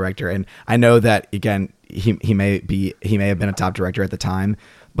a director. And I know that, again, he may have been a top director at the time,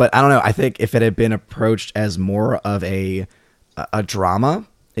 but I don't know. I think if it had been approached as more of a drama,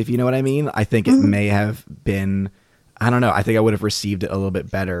 if you know what I mean, I think it may have been, I don't know. I think I would have received it a little bit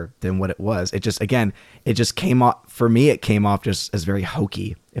better than what it was. It just came off, for me, it came off just as very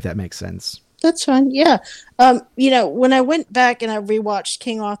hokey, if that makes sense. That's fine. Yeah. When I went back and I rewatched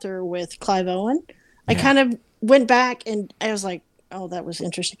King Arthur with Clive Owen, I kind of went back and I was like, oh, that was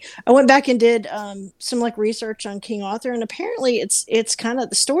interesting. I went back and did some research on King Arthur, and apparently it's kind of,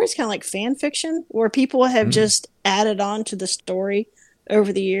 the story's kind of like fan fiction where people have just added on to the story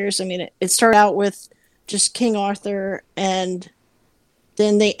over the years. I mean, it started out with just King Arthur, and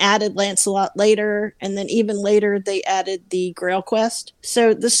then they added Lancelot later, and then even later they added the Grail Quest.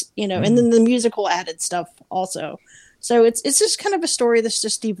 So this, and then the musical added stuff also. So it's just kind of a story that's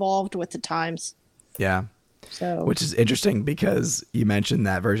just evolved with the times. Yeah. So, which is interesting because you mentioned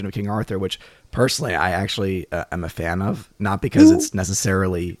that version of King Arthur, which personally I actually am a fan of, not because it's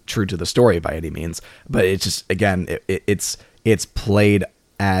necessarily true to the story by any means, but it's just, again, it's played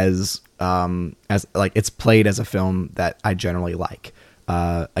as it's played as a film that I generally like.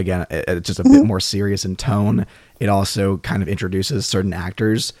 Again, it's just a bit more serious in tone. It also kind of introduces certain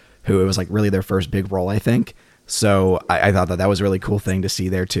actors who it was really their first big role, I think. So I thought that was a really cool thing to see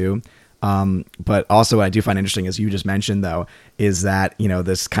there too. But also what I do find interesting, as you just mentioned though, is that,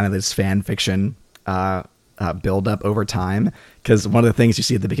 this fan fiction, build up over time. Cause one of the things you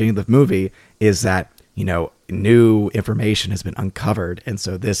see at the beginning of the movie is that, new information has been uncovered. And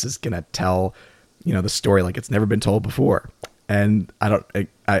so this is going to tell, the story like it's never been told before. And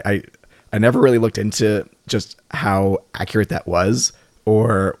I never really looked into just how accurate that was,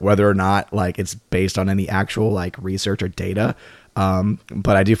 or whether or not it's based on any actual research or data.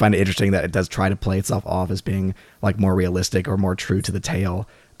 But I do find it interesting that it does try to play itself off as being more realistic or more true to the tale,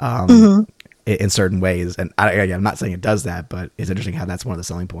 in certain ways. And I'm not saying it does that, but it's interesting how that's one of the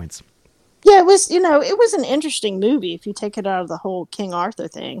selling points. Yeah, it was, it was an interesting movie if you take it out of the whole King Arthur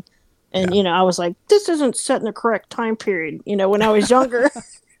thing. And, I was like, this isn't set in the correct time period, when I was younger.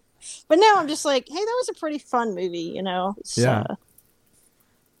 But now I'm just like, hey, that was a pretty fun movie,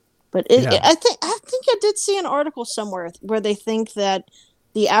 But I think I did see an article somewhere where they think that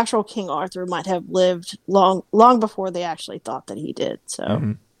the actual King Arthur might have lived long before they actually thought that he did.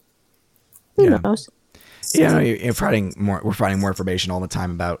 So who knows? Yeah, we're finding more information all the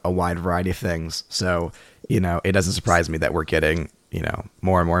time about a wide variety of things. So, it doesn't surprise me that we're getting,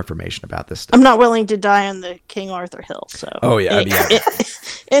 more and more information about this stuff. I'm not willing to die on the King Arthur Hill. So,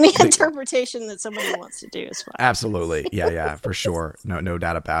 any interpretation that somebody wants to do is fine. Absolutely. Yeah, for sure. No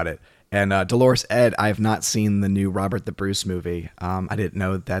doubt about it. And Dolores Ed, I have not seen the new Robert the Bruce movie. I didn't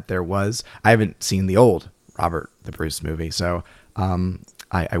know that there was. I haven't seen the old Robert the Bruce movie, so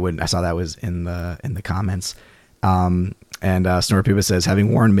I wouldn't. I saw that was in the comments. And Snorpupa says,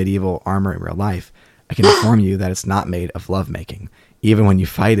 having worn medieval armor in real life, I can inform you that it's not made of lovemaking. Even when you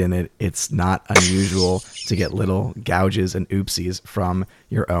fight in it, it's not unusual to get little gouges and oopsies from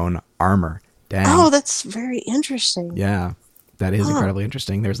your own armor. Dang. Oh, that's very interesting. Yeah. That is incredibly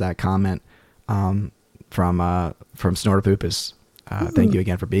interesting. There's that comment from Snortopoopas. Thank you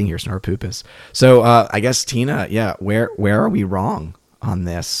again for being here, Snortopoopas. So I guess Tina, where are we wrong on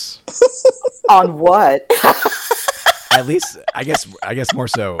this? On what? At least I guess more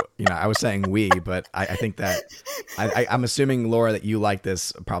so. I was saying we, but I think that I'm assuming, Laura, that you like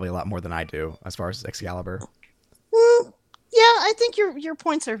this probably a lot more than I do as far as Excalibur. Yeah, I think your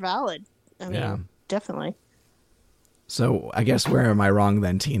points are valid. I mean, definitely. So I guess where am I wrong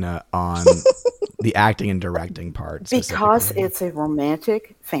then, Tina, on the acting and directing part? Because it's a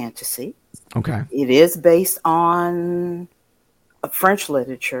romantic fantasy. Okay. It is based on French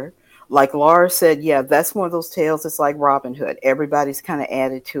literature. Like Laura said, that's one of those tales. It's like Robin Hood. Everybody's kind of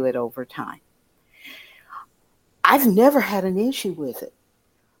added to it over time. I've never had an issue with it.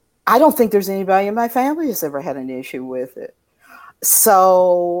 I don't think there's anybody in my family who's ever had an issue with it.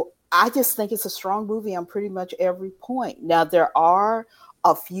 So I just think it's a strong movie on pretty much every point. Now, there are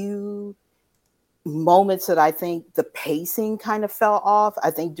a few moments that I think the pacing kind of fell off.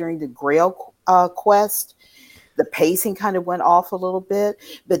 I think during the Grail quest, the pacing kind of went off a little bit,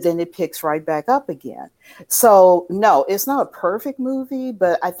 but then it picks right back up again. So, no, it's not a perfect movie,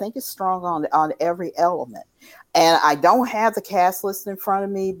 but I think it's strong on every element. And I don't have the cast list in front of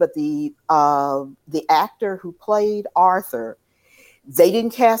me, but the actor who played Arthur, they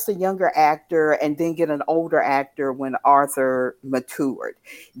didn't cast a younger actor and then get an older actor when Arthur matured.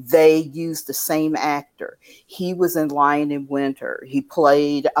 They used the same actor. He was in Lion in Winter. He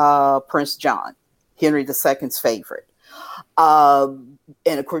played Prince John, Henry II's favorite. And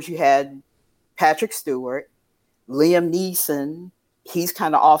of course, you had Patrick Stewart, Liam Neeson. He's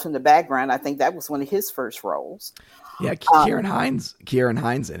kind of off in the background. I think that was one of his first roles. Yeah, Kieran Hines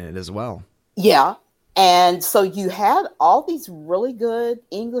in it as well. Yeah. And so you had all these really good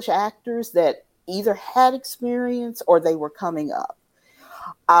English actors that either had experience or they were coming up.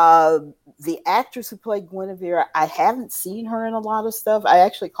 The actress who played Guinevere, I haven't seen her in a lot of stuff. I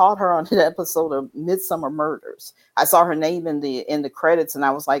actually caught her on an episode of Midsummer Murders. I saw her name in the credits and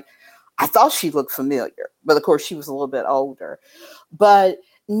I was like, I thought she looked familiar, but of course she was a little bit older. But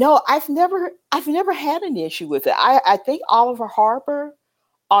no, I've never had an issue with it. I think Oliver Harper,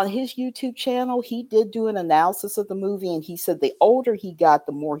 on his YouTube channel, he did do an analysis of the movie, and he said the older he got,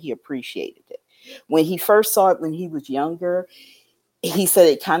 the more he appreciated it. When he first saw it when he was younger, he said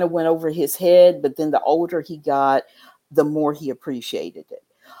it kind of went over his head, but then the older he got, the more he appreciated it.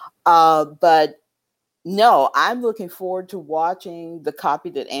 But no, I'm looking forward to watching the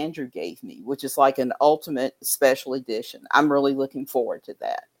copy that Andrew gave me, which is like an ultimate special edition. I'm really looking forward to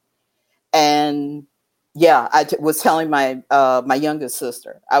that. And yeah, I was telling my youngest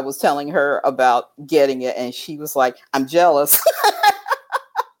sister, I was telling her about getting it, and she was like, I'm jealous.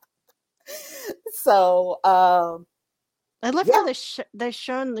 So I love how they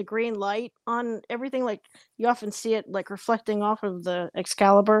shown the green light on everything. Like you often see it like reflecting off of the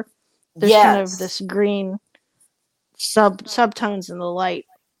Excalibur. There's kind of this green subtones in the light.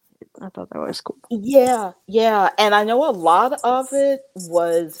 I thought that was cool. Yeah. And I know a lot of it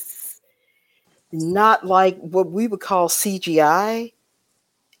was not like what we would call CGI.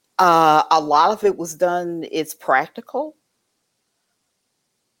 A lot of it was done, it's practical.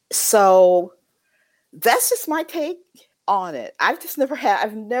 So that's just my take on it. I've never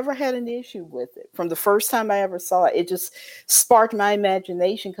had an issue with it. From the first time I ever saw it, it just sparked my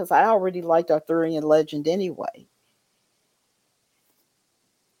imagination because I already liked Arthurian legend anyway.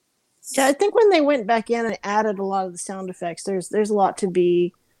 Yeah, I think when they went back in and added a lot of the sound effects, there's a lot to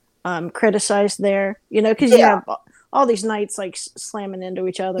be criticized there, because you have all these knights like slamming into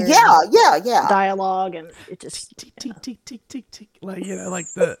each other. Yeah. Dialogue, and it just tick, tick, tick, tick, tick, like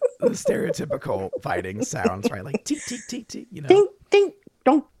like the stereotypical fighting sounds, right? Like tick, tick, tick, tick, ding, ding,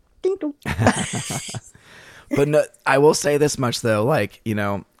 dong, ding, dong. But no, I will say this much though, like, you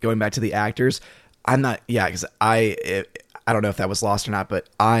know, going back to the actors, I'm not, because I don't know if that was lost or not, but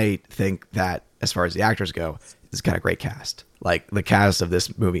I think that as far as the actors go, it's got a great cast. Like, the cast of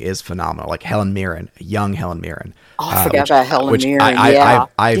this movie is phenomenal. Like Helen Mirren, young Helen Mirren. Oh, I forgot about Helen Mirren.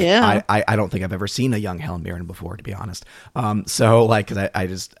 I don't think I've ever seen a young Helen Mirren before, to be honest. So, like, because I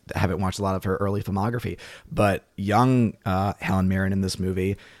just haven't watched a lot of her early filmography. But young Helen Mirren in this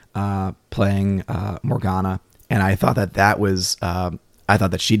movie playing Morgana. And I thought that was, I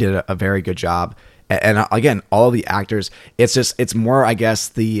thought that she did a very good job. And again, all of the actors, it's more, I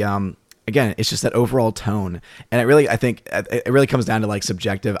guess, again, it's just that overall tone. And I think it really comes down to like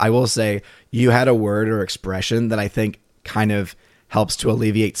subjective. I will say you had a word or expression that I think kind of helps to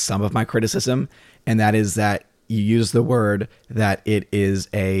alleviate some of my criticism. And that is that you use the word that it's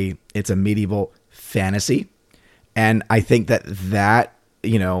a medieval fantasy. And I think that,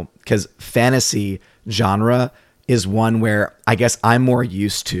 you know, because fantasy genre is one where I guess I'm more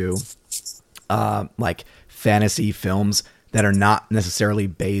used to like fantasy films that are not necessarily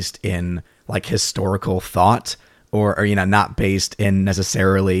based in like historical thought or you know, not based in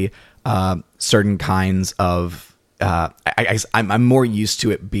necessarily certain kinds of I'm more used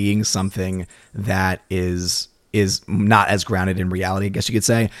to it being something that is not as grounded in reality, I guess you could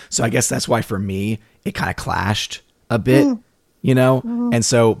say. So I guess that's why for me it kind of clashed a bit, you know? And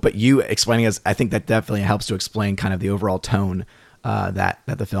so, but you explaining us, I think that definitely helps to explain kind of the overall tone that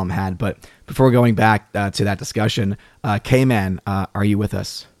the film had. But before going back to that discussion, K-Man, are you with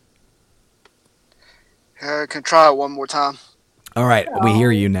us? I can try it one more time. All right, we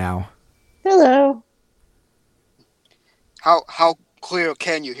hear you now. Hello. How clear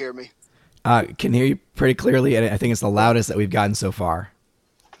can you hear me? Can hear you pretty clearly, and I think it's the loudest that we've gotten so far.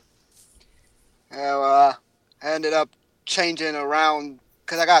 I ended up changing around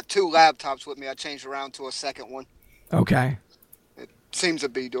because I got two laptops with me. I changed around to a second one. Okay. It seems to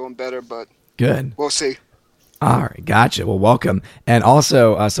be doing better, but good. We'll see. All right, gotcha. Well, welcome. And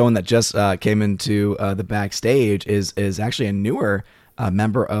also, someone that just came into the backstage is actually a newer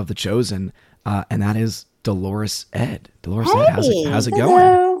member of The Chosen, and that is Dolores Ed. Dolores Ed, how's it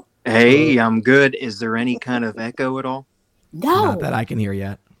going? Hey, I'm good. Is there any kind of echo at all? No. Not that I can hear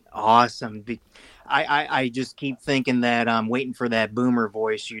yet. Awesome. I just keep thinking that I'm waiting for that boomer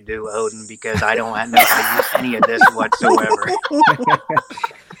voice you do, Odin, because I don't know how to use any of this whatsoever.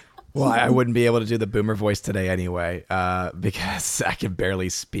 Well, I wouldn't be able to do the boomer voice today anyway, because I can barely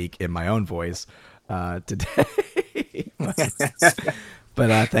speak in my own voice today.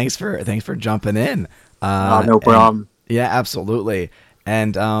 But thanks for jumping in. No problem. Yeah, absolutely.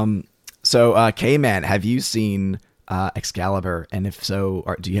 And so, K-Man, have you seen Excalibur? And if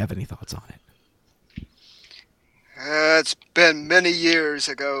so, do you have any thoughts on it? It's been many years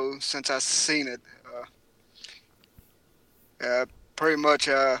ago since I've seen it. Pretty much,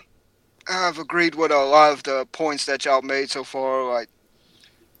 I've agreed with a lot of the points that y'all made so far, like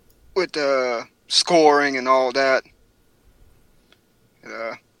with the scoring and all that.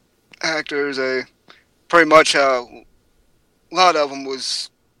 Actors, pretty much a lot of them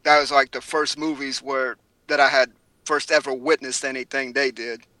was like the first movies that I had first ever witnessed anything they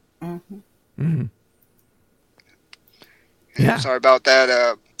did. Mm-hmm. Mm-hmm. Yeah. Sorry about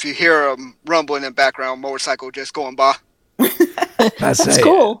that. If you hear a rumbling in the background, motorcycle just going by. That's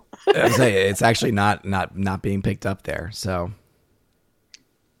cool. I say it's actually not being picked up there. So.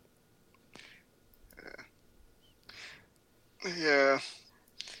 Yeah.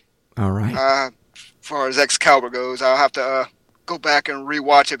 All right. As far as Excalibur goes, I'll have to go back and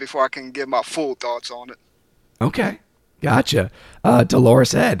rewatch it before I can give my full thoughts on it. Okay. Gotcha.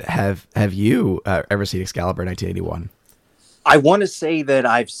 Dolores Ed, have you ever seen Excalibur 1981? I want to say that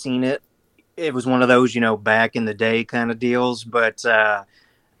I've seen it. It was one of those, back in the day kind of deals, but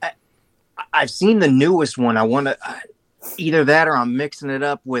I've seen the newest one. I want to either that or I'm mixing it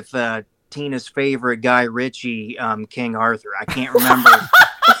up with Tina's favorite Guy Ritchie, King Arthur. I can't remember.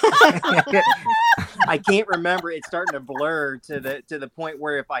 I can't remember. It's starting to blur to the point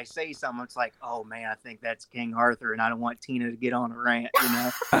where if I say something, it's like, oh man, I think that's King Arthur, and I don't want Tina to get on a rant.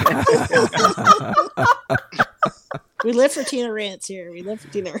 We live for Tina rants here. We live for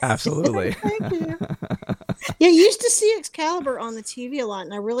Tina rants. Absolutely. Thank you. Yeah, you used to see Excalibur on the TV a lot,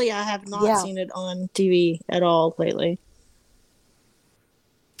 and I have not seen it on TV at all lately.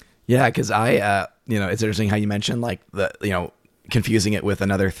 Yeah, because it's interesting how you mentioned like the confusing it with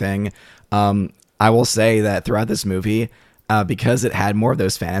another thing. I will say that throughout this movie, because it had more of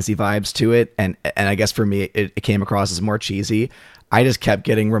those fantasy vibes to it, and I guess for me it came across as more cheesy. I just kept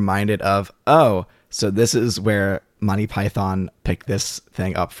getting reminded of, so this is where Monty Python picked this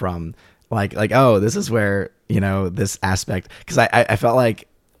thing up from. Like, this is where, this aspect, because I felt like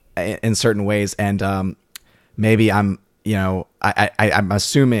in certain ways, and maybe I'm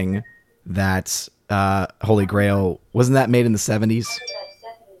assuming that Holy Grail, wasn't that made in the 70s?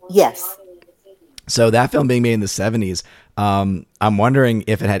 Yes. So that film being made in the 70s, I'm wondering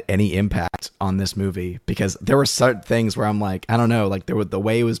if it had any impact on this movie, because there were certain things where I'm like, I don't know, like the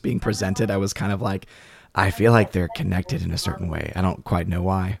way it was being presented, I was kind of like, I feel like they're connected in a certain way. I don't quite know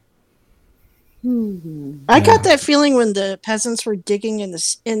why. I got that feeling when the peasants were digging in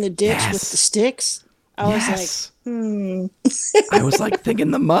the ditch with the sticks. I was like, I was like thinking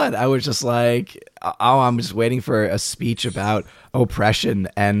the mud. I was just like, oh, I'm just waiting for a speech about oppression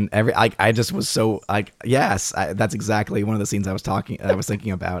and I just was so like, yes, that's exactly one of the scenes I was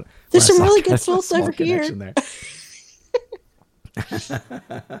thinking about. There's some really good films over here. There.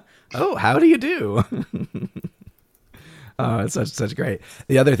 Oh, how do you do? Oh, it's such great.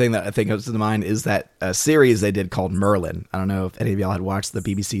 The other thing that I think comes to mind is that series they did called Merlin. I don't know if any of y'all had watched the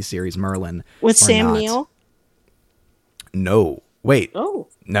BBC series Merlin with Sam Neill. No, wait. Oh,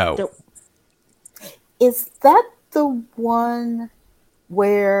 no. Is that the one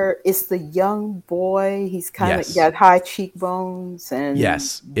where it's the young boy? He's kind of got high cheekbones and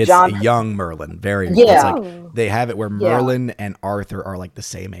yes, it's a young Merlin. Very it's like they have it where Merlin and Arthur are like the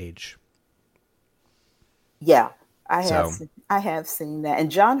same age. Yeah. I have seen that, and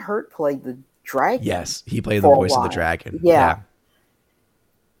John Hurt played the dragon. Yes, he played the voice of the dragon. Yeah.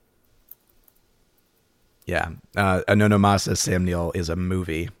 Anonymous Sam Neill is a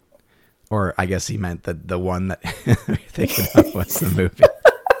movie, or I guess he meant the one that you're thinking of was the movie.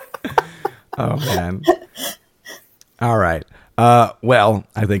 Oh man! All right. Well,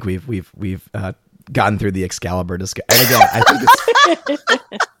 I think we've gotten through the Excalibur discussion, and again,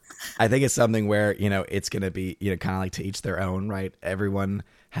 I think it's something where, it's going to be, kind of like to each their own, right? Everyone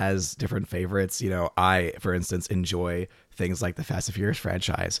has different favorites. I, for instance, enjoy things like the Fast and Furious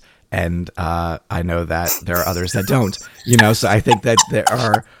franchise. And I know that there are others that don't, so I think that there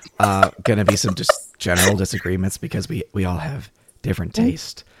are going to be some just general disagreements because we all have different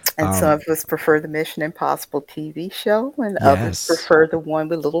taste. And some of us prefer the Mission Impossible TV show, and others prefer the one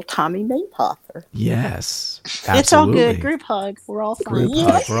with little Tommy Maypother. Yes, absolutely. It's all good. Group hug. We're all fine. Group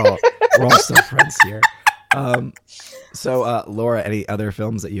hug. We're all still friends here. So, Laura, any other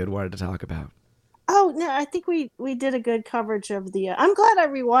films that you had wanted to talk about? Oh no, I think we did a good coverage of the. I'm glad I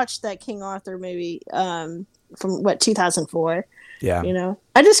rewatched that King Arthur movie from 2004. Yeah,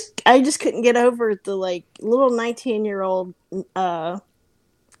 I just couldn't get over the little 19-year-old.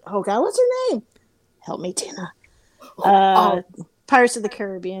 Oh God, what's her name? Help me, Tina. Pirates of the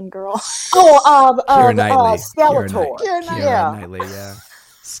Caribbean girl. Keira Knightley. Skeletor. Keira Knightley, yeah.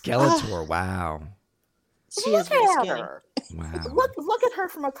 Skeletor, wow. She is very skinny. Her. Wow. Look at her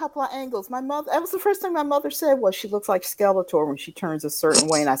from a couple of angles. That was the first thing my mother said was she looks like Skeletor when she turns a certain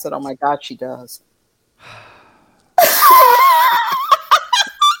way, and I said, "Oh my God, she does."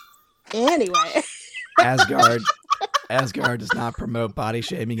 Anyway, Asgard does not promote body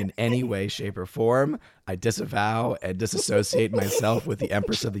shaming in any way, shape, or form. I disavow and disassociate myself with the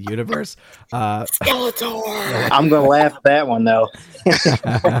Empress of the Universe. Skeletor. I'm going to laugh at that one, though.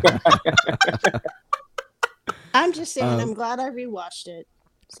 I'm just saying, I'm glad I rewatched it.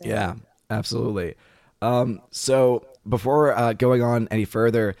 So. Yeah, absolutely. So before going on any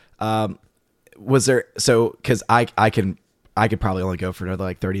further, was there? So because I could probably only go for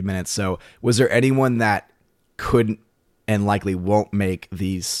another 30 minutes. So was there anyone that couldn't and likely won't make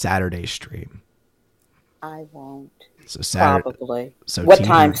the Saturday stream? I won't. So Saturday, probably. So what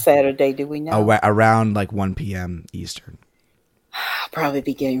time Saturday do we know? Around 1 p.m. Eastern. I'll probably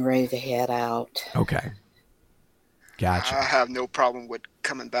be getting ready to head out. Okay. Gotcha. I have no problem with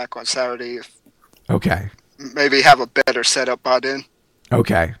coming back on Saturday. Okay. Maybe have a better setup by then.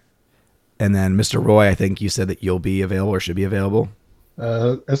 Okay. And then Mr. Roy, I think you said that you'll be available or should be available.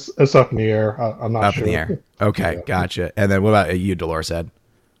 It's up in the air. I'm not sure. Up in the air. Okay, yeah. Gotcha. And then what about you, Dolores Ed?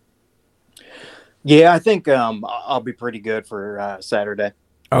 Yeah, I think I'll be pretty good for Saturday.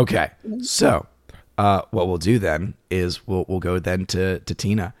 Okay. So what we'll do then is we'll go then to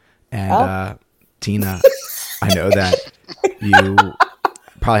Tina. And Tina, I know that you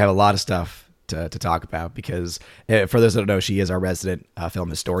probably have a lot of stuff to talk about because for those that don't know, she is our resident film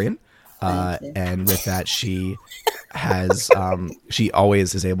historian. And with that, she has she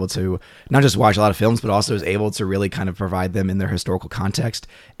always is able to not just watch a lot of films, but also is able to really kind of provide them in their historical context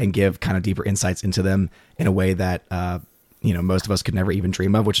and give kind of deeper insights into them in a way that most of us could never even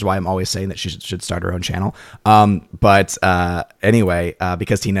dream of, which is why I'm always saying that she should start her own channel. But anyway,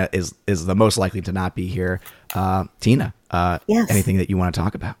 because Tina is the most likely to not be here, Tina, yes. Anything that you want to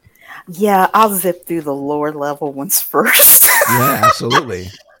talk about? Yeah, I'll zip through the lower level ones first. Yeah, absolutely.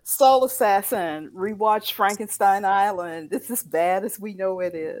 Soul Assassin, rewatch Frankenstein Island. It's as bad as we know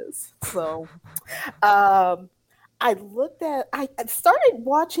it is. So I started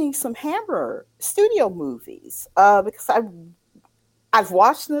watching some Hammer studio movies because I've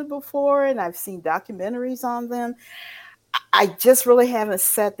watched them before and I've seen documentaries on them. I just really haven't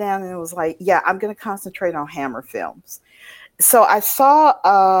sat down and was like, yeah, I'm going to concentrate on Hammer films. So I saw,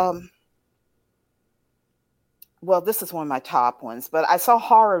 well, this is one of my top ones, but I saw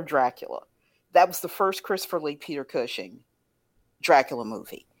Horror of Dracula. That was the first Christopher Lee, Peter Cushing Dracula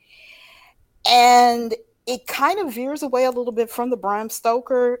movie. And it kind of veers away a little bit from the Bram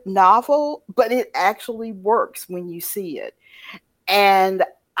Stoker novel, but it actually works when you see it. And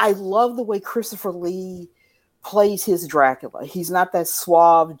I love the way Christopher Lee plays his Dracula. He's not that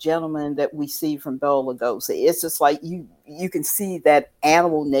suave gentleman that we see from Bela Lugosi. It's just like you can see that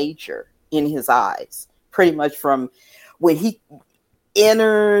animal nature in his eyes, pretty much from when he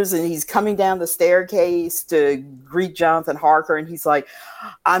enters and he's coming down the staircase to greet Jonathan Harker, and he's like,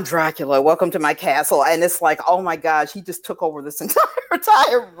 "I'm Dracula, welcome to my castle." And it's like, oh my gosh, he just took over this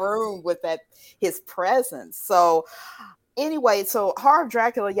entire room with his presence. So anyway, so Horror of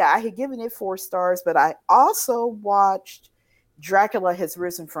Dracula, yeah, I had given it 4 stars, but I also watched Dracula Has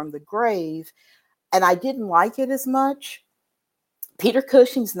Risen from the Grave, and I didn't like it as much. Peter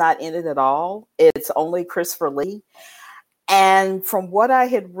Cushing's not in it at all. It's only Christopher Lee. And from what I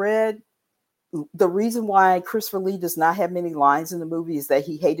had read, the reason why Christopher Lee does not have many lines in the movie is that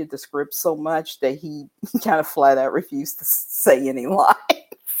he hated the script so much that he kind of flat out refused to say any lines.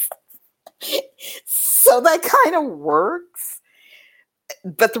 So that kind of works.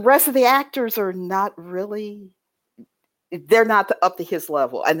 But the rest of the actors are not really, they're not up to his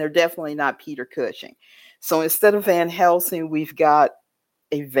level, and they're definitely not Peter Cushing. So instead of Van Helsing, we've got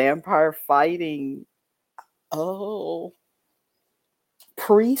a vampire fighting,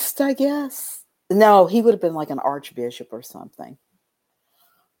 priest, I guess. No, he would have been like an archbishop or something.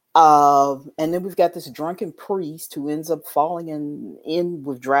 And then we've got this drunken priest who ends up falling in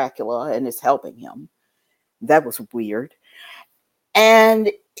with Dracula and is helping him. That was weird.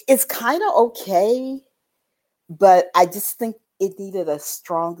 And it's kind of okay, but I just think it needed a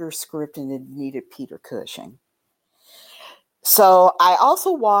stronger script and it needed Peter Cushing. So I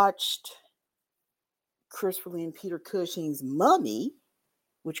also watched Christopher Lee and Peter Cushing's Mummy,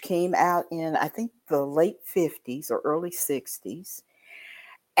 which came out in, I think, the late 50s or early 60s.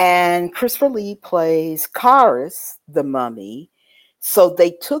 And Christopher Lee plays Kharis, the mummy. So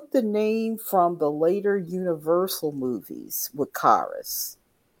they took the name from the later Universal movies with Kharis.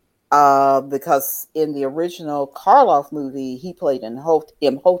 Because in the original Karloff movie, he played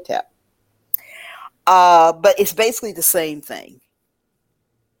Imhotep. But it's basically the same thing.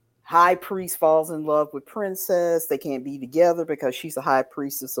 High priest falls in love with princess. They can't be together because she's a high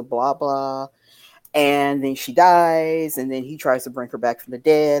priestess of blah, blah. And then she dies, and then he tries to bring her back from the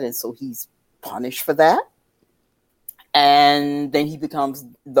dead, and so he's punished for that. And then he becomes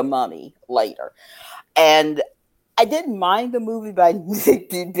the mummy later. And I didn't mind the movie, but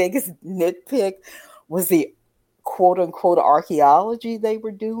the biggest nitpick was the quote-unquote archaeology they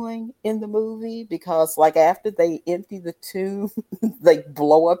were doing in the movie, because like after they empty the tomb, they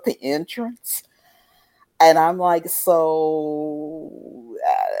blow up the entrance. And I'm like, so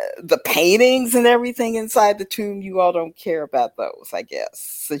the paintings and everything inside the tomb, you all don't care about those, I guess,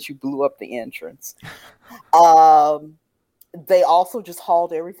 since you blew up the entrance. They also just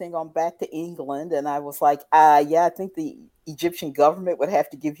hauled everything on back to England. And I was like, yeah, I think the Egyptian government would have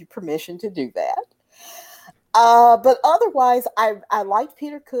to give you permission to do that. But otherwise, I like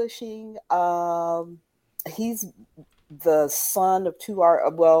Peter Cushing. He's the son of two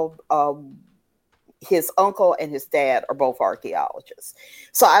his uncle and his dad are both archaeologists.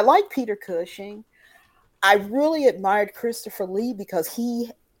 So I like Peter Cushing. I really admired Christopher Lee because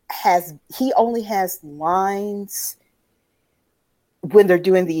he only has lines when they're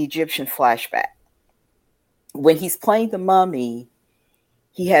doing the Egyptian flashback. When he's playing the mummy,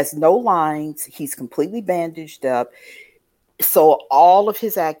 he has no lines. He's completely bandaged up. So all of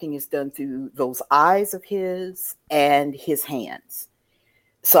his acting is done through those eyes of his and his hands.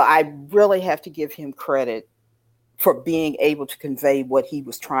 So I really have to give him credit for being able to convey what he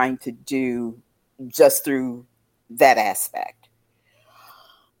was trying to do just through that aspect.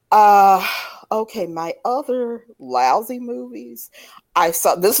 Okay, my other lousy movies.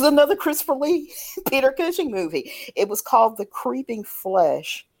 This is another Christopher Lee, Peter Cushing movie. It was called The Creeping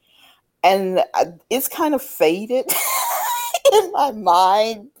Flesh. And it's kind of faded in my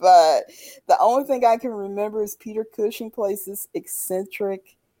mind, but the only thing I can remember is Peter Cushing plays this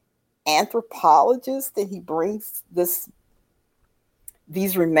eccentric anthropologist, and he brings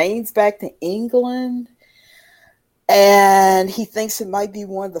these remains back to England, and he thinks it might be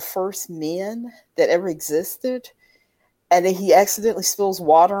one of the first men that ever existed, and then he accidentally spills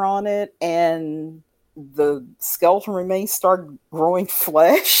water on it, and the skeleton remains start growing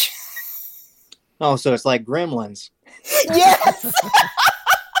flesh. Oh, so it's like Gremlins. Yes.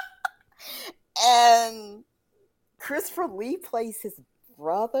 And Christopher Lee plays his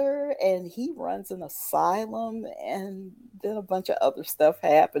brother, and he runs an asylum, and then a bunch of other stuff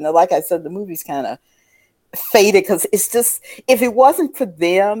happened. And like I said, the movie's kind of faded because it's just, if it wasn't for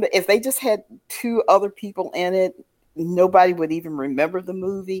them, if they just had two other people in it, nobody would even remember the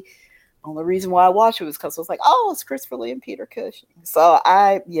movie. Only reason why I watched it was because I was like, oh, it's Christopher Lee and Peter Cushing. So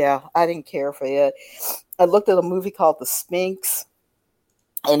I didn't care for it. I looked at a movie called The Sphinx,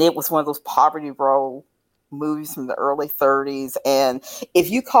 and it was one of those poverty row movies from the early 30s. And if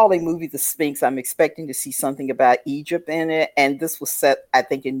you call a movie The Sphinx, I'm expecting to see something about Egypt in it. And this was set, I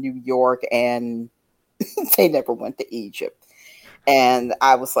think, in New York, and they never went to Egypt. And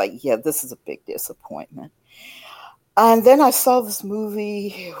I was like, yeah, this is a big disappointment. And then I saw this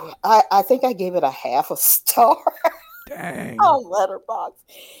movie. I think I gave it a half a star. Dang. On Letterboxd.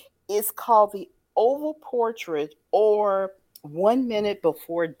 It's called The Oval Portrait, or 1 Minute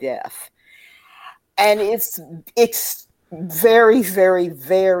Before Death. And it's very, very,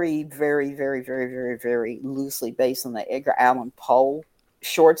 very, very, very, very, very, very loosely based on the Edgar Allan Poe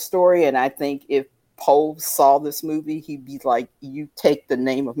short story. And I think if Poe saw this movie, he'd be like, you take the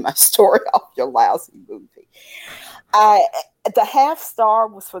name of my story off your lousy movie. The half star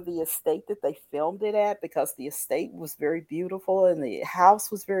was for the estate that they filmed it at, because the estate was very beautiful and the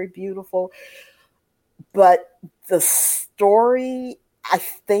house was very beautiful. But the story, I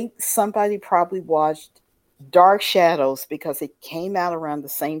think somebody probably watched Dark Shadows because it came out around the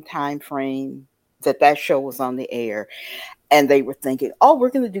same time frame that show was on the air. And they were thinking, oh, we're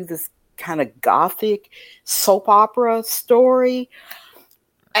going to do this kind of gothic soap opera story.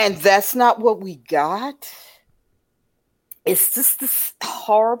 And that's not what we got. It's just this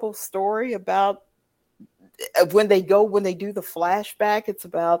horrible story about when they do the flashback. It's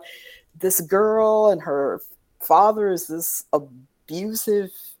about this girl, and her father is this abusive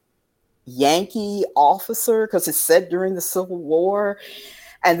Yankee officer, because it's set during the Civil War.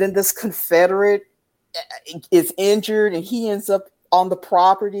 And then this Confederate is injured, and he ends up on the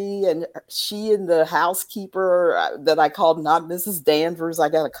property, and she and the housekeeper that I called not Mrs. Danvers, I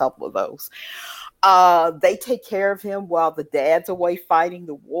got a couple of those. They take care of him while the dad's away fighting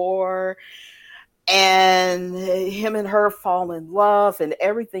the war, and him and her fall in love, and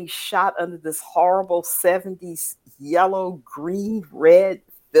everything's shot under this horrible 70s yellow, green, red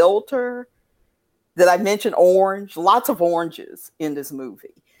filter. Did I mention orange? Lots of oranges in this movie.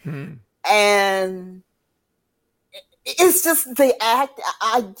 And it's just the act.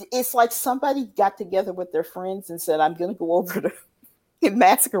 It's like somebody got together with their friends and said, I'm going to go over to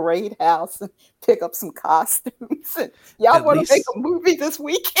Masquerade House and pick up some costumes. And y'all want to make a movie this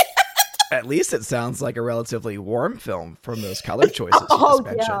weekend? At least it sounds like a relatively warm film from those color choices you just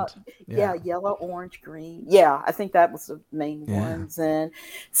mentioned. Yeah, yellow, orange, green. Yeah, I think that was the main ones. And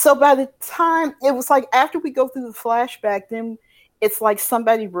so by the time, it was like after we go through the flashback, then it's like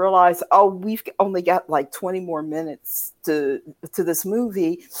somebody realized, oh, we've only got like 20 more minutes to this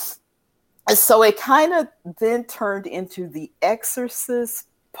movie. And so it kind of then turned into The Exorcist,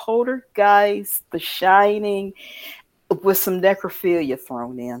 Poltergeist, The Shining, with some necrophilia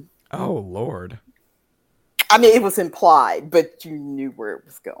thrown in. Oh, Lord. I mean, it was implied, but you knew where it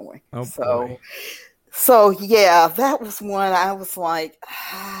was going. Oh, boy. So yeah, that was one I was like,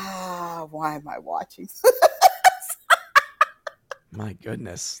 why am I watching this? My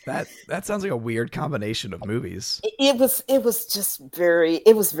goodness, that sounds like a weird combination of movies. It was just very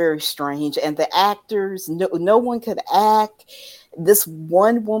strange, and the actors, no one could act. This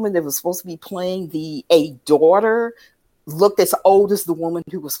one woman that was supposed to be playing a daughter looked as old as the woman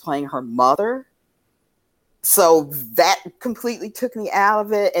who was playing her mother. So that completely took me out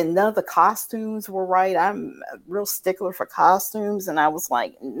of it, and none of the costumes were right. I'm a real stickler for costumes, and I was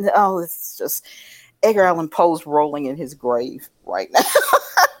like, no, it's just Edgar Allan Poe's rolling in his grave right now.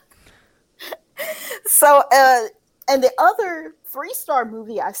 So, and the other 3-star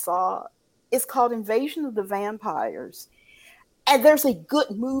movie I saw is called Invasion of the Vampires. And there's a good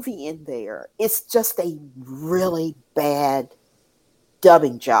movie in there. It's just a really bad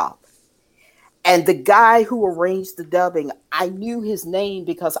dubbing job. And the guy who arranged the dubbing, I knew his name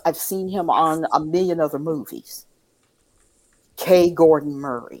because I've seen him on a million other movies. K. Gordon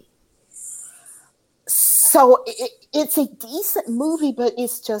Murray. So it's a decent movie, but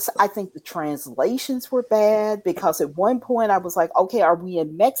it's just, I think the translations were bad, because at one point I was like, okay, are we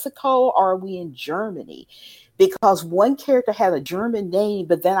in Mexico or are we in Germany? Because one character had a German name,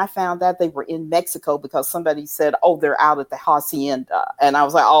 but then I found out they were in Mexico because somebody said, oh, they're out at the hacienda. And I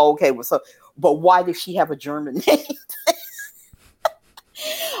was like, oh, okay, well, so, but why does she have a German name?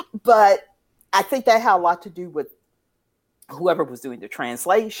 But I think that had a lot to do with whoever was doing the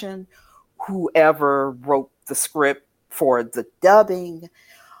translation, whoever wrote the script for the dubbing.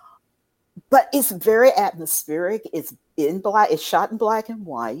 But it's very atmospheric. It's shot in black and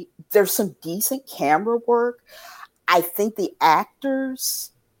white. There's some decent camera work. I think the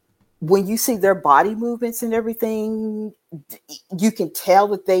actors, when you see their body movements and everything, you can tell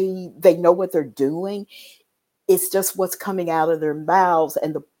that they know what they're doing. It's just what's coming out of their mouths,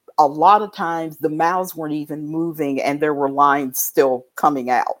 and a lot of times the mouths weren't even moving and there were lines still coming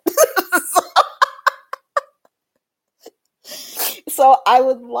out. So I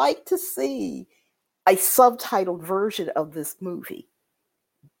would like to see a subtitled version of this movie,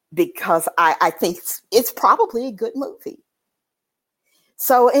 because I think it's probably a good movie.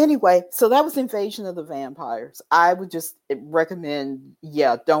 So anyway, so that was Invasion of the Vampires. I would just recommend,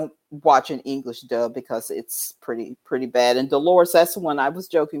 don't watch an English dub because it's pretty bad. And Dolores, that's the one I was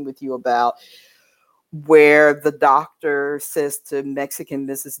joking with you about, where the doctor says to Mexican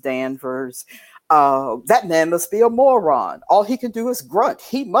Mrs. Danvers, that man must be a moron. All he can do is grunt.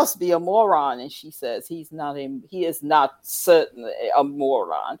 He must be a moron. And she says he is not certainly a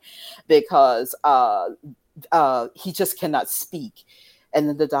moron, because he just cannot speak. And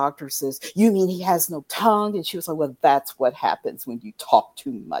then the doctor says, you mean he has no tongue? And she was like, well, that's what happens when you talk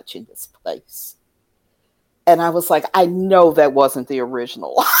too much in this place. And I was like, I know that wasn't the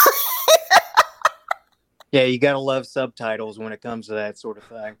original. Yeah, you got to love subtitles when it comes to that sort of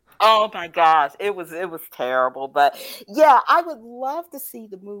thing. Oh my gosh, it was terrible. But yeah, I would love to see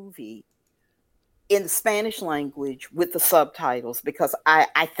the movie in the Spanish language with the subtitles, because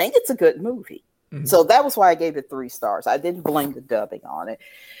I think it's a good movie. Mm-hmm. So that was why I gave it 3 stars. I didn't blame the dubbing on it.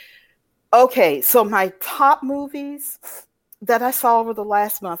 Okay, so my top movies that I saw over the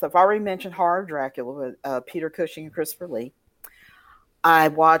last month, I've already mentioned Horror of Dracula with Peter Cushing and Christopher Lee. I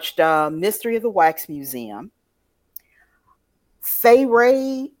watched Mystery of the Wax Museum. Fay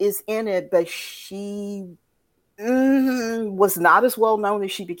Wray is in it, but she was not as well known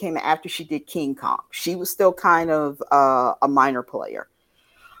as she became after she did King Kong. She was still kind of a minor player.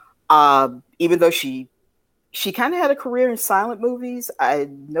 Even though she kind of had a career in silent movies. I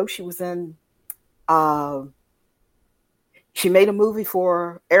know she was in, she made a movie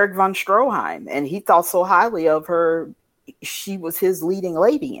for Erich von Stroheim, and he thought so highly of her. She was his leading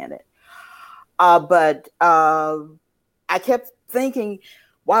lady in it. But I kept thinking,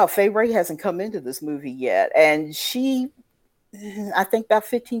 wow, Fay Wray hasn't come into this movie yet. And I think about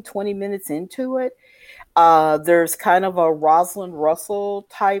 15, 20 minutes into it, there's kind of a Rosalind Russell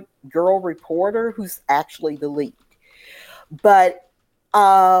type girl reporter who's actually the lead. But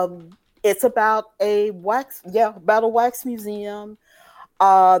it's about a wax museum.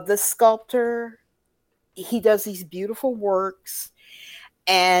 The sculptor, he does these beautiful works,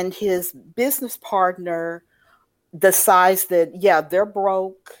 and his business partner decides that, they're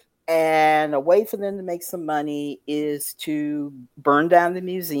broke, and a way for them to make some money is to burn down the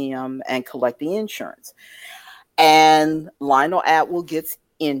museum and collect the insurance. And Lionel Atwill gets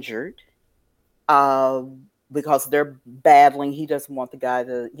injured because they're battling. He doesn't want the guy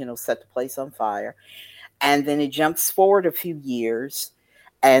to, set the place on fire. And then it jumps forward a few years,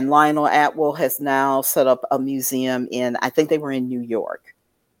 and Lionel Atwill has now set up a museum I think they were in New York.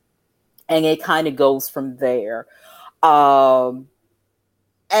 And it kind of goes from there.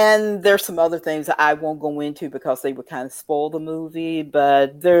 And there's some other things that I won't go into because they would kind of spoil the movie,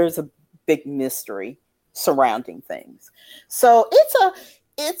 but there's a big mystery surrounding things. So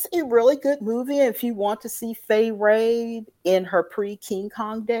it's a really good movie. If you want to see Fay Wray in her pre-King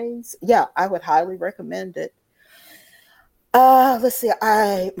Kong days, I would highly recommend it. Let's see.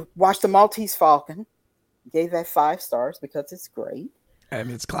 I watched The Maltese Falcon. Gave that 5 stars because it's great. I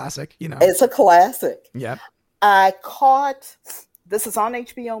mean, it's classic, It's a classic. Yeah. I caught, this is on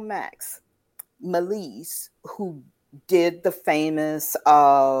HBO Max, Malise, who did the famous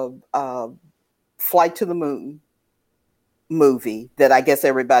Flight to the Moon movie that I guess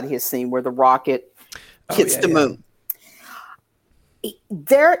everybody has seen, where the rocket hits the moon.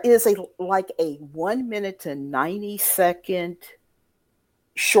 There is a 1 minute to 90-second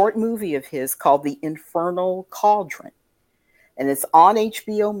short movie of his called The Infernal Cauldron. And it's on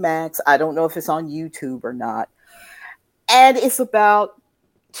HBO Max. I don't know if it's on YouTube or not. And it's about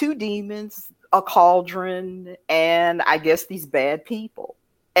 2 demons, a cauldron and I guess these bad people.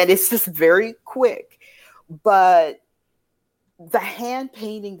 And it's just very quick. But the hand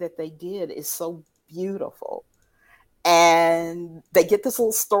painting that they did is so beautiful. And they get this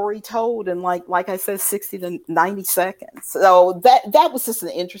little story told in like I said, 60 to 90 seconds. So that was just an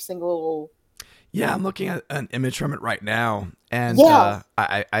interesting little. Yeah, I'm looking at an image from it right now. And yeah.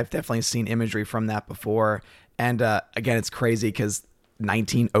 I've definitely seen imagery from that before. And again, it's crazy because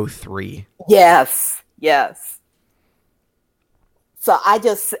 1903. Yes. So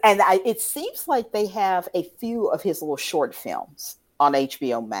it seems like they have a few of his little short films on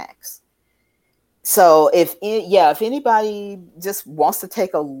HBO Max. So if anybody just wants to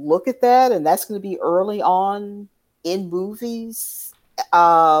take a look at that, and that's going to be early on in movies,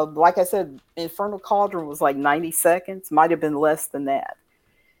 like I said, Infernal Cauldron was like 90 seconds, might have been less than that,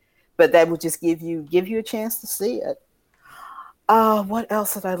 but that would just give you a chance to see it. What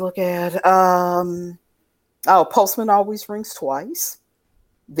else did I look at? Postman Always Rings Twice,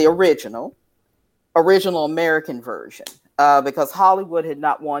 the original American version, because Hollywood had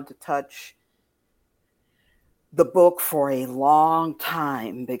not wanted to touch the book for a long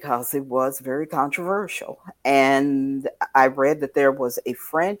time because it was very controversial. And I read that there was a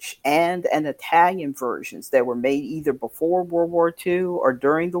French and an Italian versions that were made either before World War II or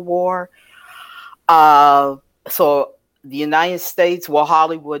during the war. So the United States,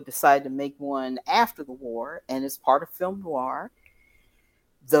 Hollywood decided to make one after the war, and it's part of film noir.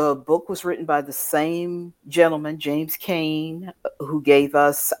 The book was written by the same gentleman, James Cain, who gave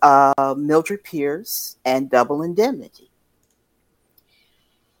us Mildred Pierce and Double Indemnity.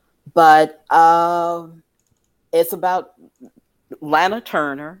 But it's about Lana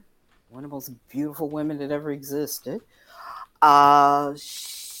Turner, one of the most beautiful women that ever existed.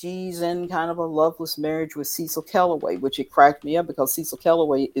 She's in kind of a loveless marriage with Cecil Kellaway, which it cracked me up because Cecil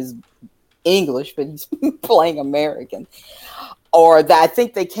Kellaway is English, but he's playing American. I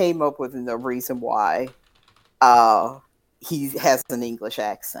think they came up with the reason why he has an English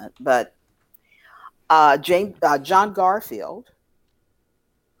accent. But John Garfield,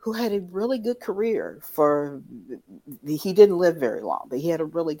 who had a really good career he didn't live very long, but he had a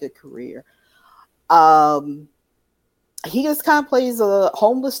really good career. He just kind of plays a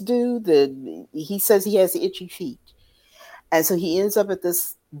homeless dude that he says he has itchy feet. And so he ends up at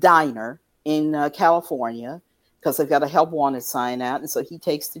this diner in California because they've got a help wanted sign out. And so he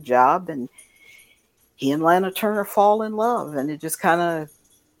takes the job, and he and Lana Turner fall in love, and it just kind of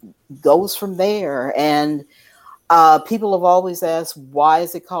goes from there. And people have always asked, why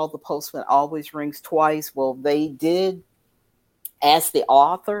is it called The Postman Always Rings Twice? Well, they did ask the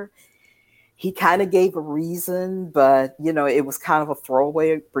author. He kind of gave a reason, but, it was kind of a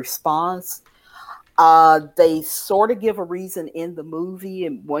throwaway response. They sort of give a reason in the movie,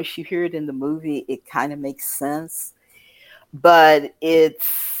 and once you hear it in the movie, it kind of makes sense. But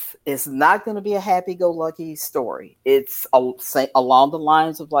it's not going to be a happy-go-lucky story. It's along the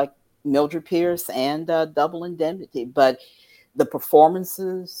lines of like Mildred Pierce and Double Indemnity, but the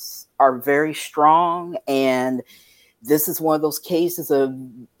performances are very strong, and this is one of those cases of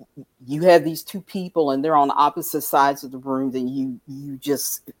you have these two people and they're on opposite sides of the room, then you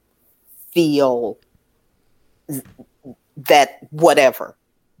just feel that whatever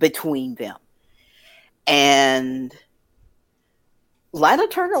between them. And Lana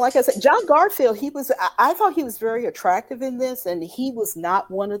Turner, like I said, John Garfield, I thought he was very attractive in this, and he was not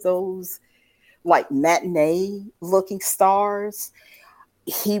one of those like matinee looking stars.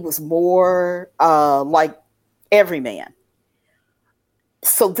 He was more like everyman.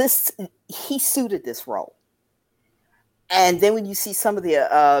 So he suited this role. And then when you see some of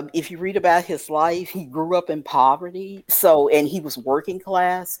the, if you read about his life, he grew up in poverty. And he was working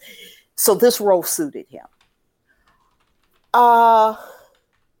class. So this role suited him. So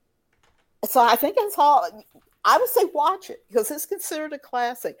I think that's all. I would say watch it because it's considered a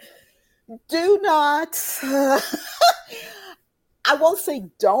classic. Do not, I won't say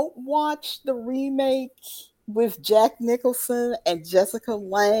don't watch the remake with Jack Nicholson and Jessica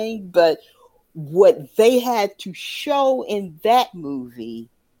Lange, but what they had to show in that movie,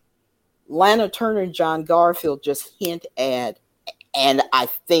 Lana Turner and John Garfield just hint at, and I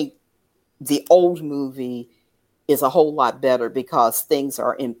think the old movie is a whole lot better because things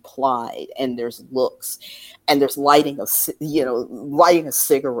are implied and there's looks and there's lighting a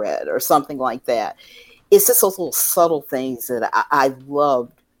cigarette or something like that. It's just those little subtle things that I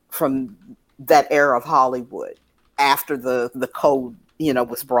loved from that era of Hollywood after the code,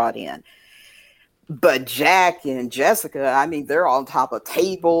 was brought in. But Jack and Jessica, I mean, they're on top of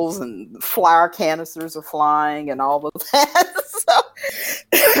tables and flour canisters are flying and all of that.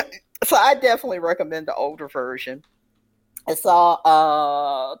 So I definitely recommend the older version. I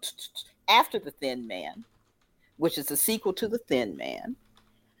saw After the Thin Man, which is a sequel to The Thin Man.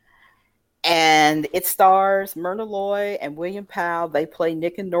 And it stars Myrna Loy and William Powell. They play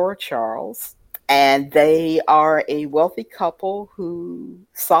Nick and Nora Charles. And they are a wealthy couple who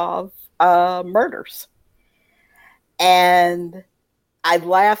solve murders. And I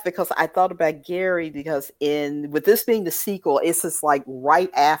laughed because I thought about Gary, because with this being the sequel, it's just like right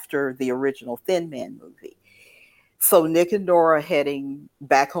after the original Thin Man movie. So Nick and Nora heading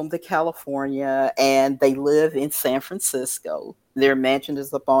back home to California, and they live in San Francisco. Their mansion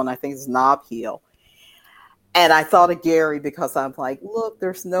is up on, I think it's Nob Hill. And I thought of Gary because I'm like, look,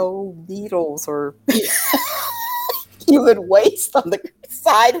 there's no needles or human waste on the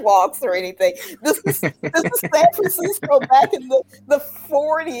sidewalks or anything. This is San Francisco back in the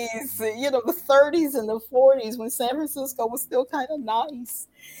 40s, the 30s and the 40s, when San Francisco was still kind of nice.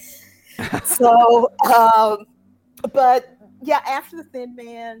 So, but yeah, after the Thin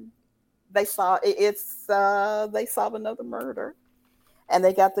Man, they solve another murder, and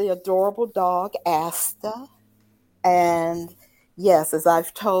they got the adorable dog Asta. And yes, as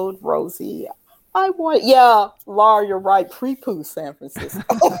I've told Rosie, Laura, you're right, pre-poo San Francisco.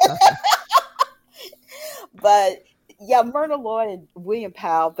 But yeah, Myrna Loy and William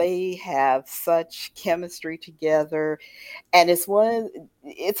Powell, they have such chemistry together. And it's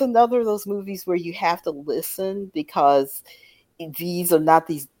another of those movies where you have to listen, because these are not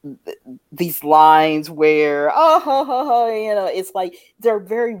these lines where, it's like they're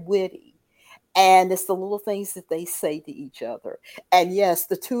very witty. And it's the little things that they say to each other. And yes,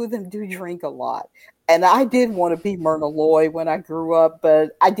 the two of them do drink a lot. And I did want to be Myrna Loy when I grew up,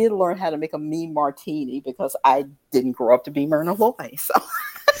 but I did learn how to make a mean martini because I didn't grow up to be Myrna Loy. So,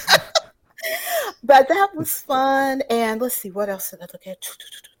 but that was fun. And let's see, what else did I look at?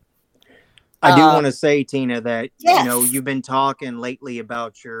 I do want to say, Tina, that yes. You've been talking lately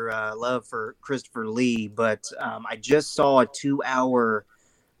about your love for Christopher Lee, but I just saw a 2-hour,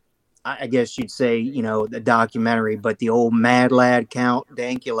 I guess you'd say, the documentary, but the old Mad Lad Count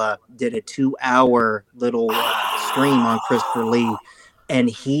Dankula did a 2-hour little stream on Christopher Lee, and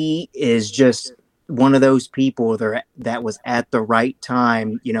he is just one of those people that was at the right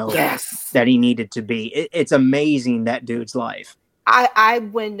time, yes, that he needed to be. It's amazing, that dude's life.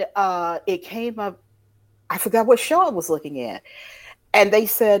 When it came up, I forgot what show I was looking at, and they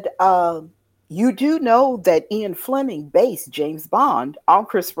said, you do know that Ian Fleming based James Bond on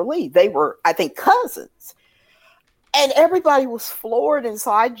Christopher Lee. They were, I think, cousins. And everybody was floored. And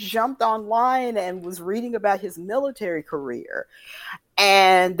so I jumped online and was reading about his military career.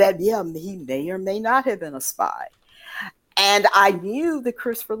 And that, he may or may not have been a spy. And I knew that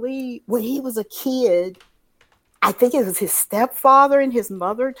Christopher Lee, when he was a kid, I think it was his stepfather and his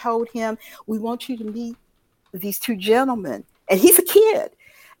mother told him, we want you to meet these two gentlemen. And he's a kid.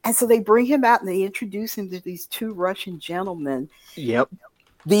 And so they bring him out and they introduce him to these two Russian gentlemen. Yep.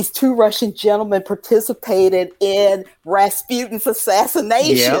 These two Russian gentlemen participated in Rasputin's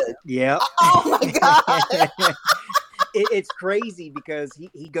assassination. Yep. Oh my God. It's crazy because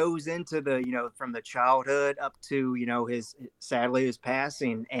he goes into from the childhood up to, his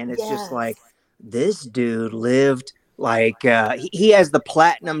passing. And it's just like, this dude lived like, he has the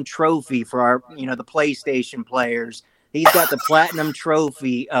platinum trophy for our, the PlayStation players. He's got the platinum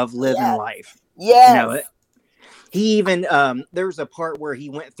trophy of living life. Yes. He even, there's a part where he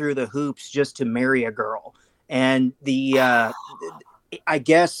went through the hoops just to marry a girl. And I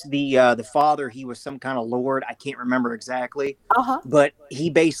guess the father, he was some kind of lord. I can't remember exactly. But he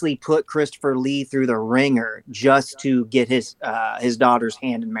basically put Christopher Lee through the ringer just to get his daughter's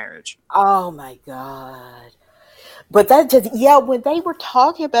hand in marriage. Oh my God. But that just, when they were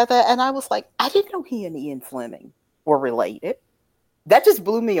talking about that, and I was like, I didn't know he and Ian Fleming were related. That just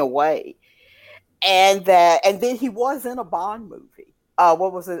blew me away. And then he was in a Bond movie.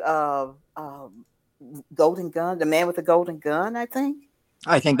 What was it? Golden Gun, The Man with the Golden Gun, I think.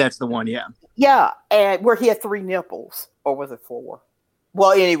 I think that's the one, yeah. Yeah, and where he had 3 nipples, or was it 4?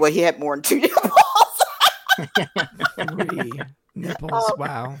 Well, anyway, he had more than 2 nipples. 3 nipples,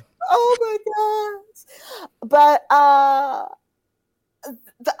 wow. Oh my gosh. But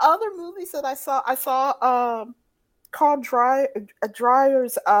the other movies that I saw Carl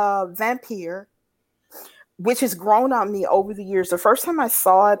Dreyer's Vampire, which has grown on me over the years. The first time I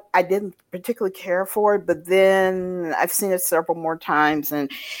saw it, I didn't particularly care for it, but then I've seen it several more times, and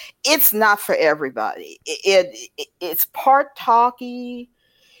it's not for everybody. It's part talky,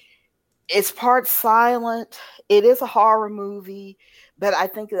 it's part silent. It is a horror movie, but I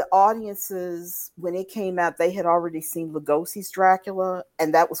think the audiences, when it came out, they had already seen Lugosi's Dracula,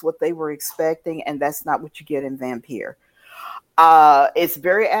 and that was what they were expecting, and that's not what you get in Vampire. It's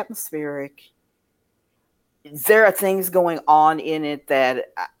very atmospheric. There are things going on in it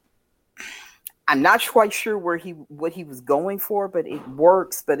that I'm not quite sure what he was going for, but it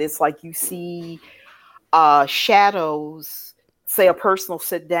works. But it's like you see shadows. Say a person will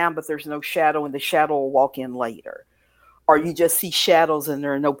sit down, but there's no shadow, and the shadow will walk in later. Or you just see shadows and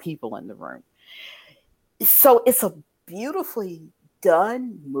there are no people in the room. So it's a beautifully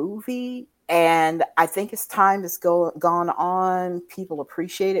done movie. And I think as time has gone on, people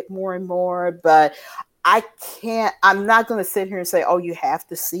appreciate it more and more. But I'm not going to sit here and say, oh, you have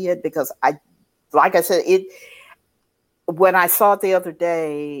to see it, because like I said, when I saw it the other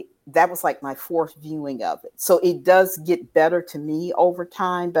day, that was like my fourth viewing of it. So it does get better to me over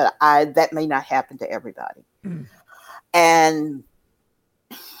time, but that may not happen to everybody. Mm. And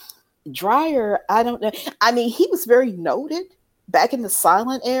Dreyer, I don't know. I mean, he was very noted back in the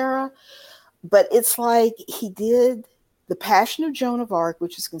silent era, but it's like he did The Passion of Joan of Arc,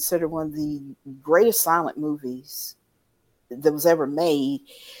 which is considered one of the greatest silent movies that was ever made.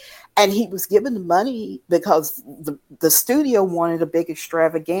 And he was given the money because the studio wanted a big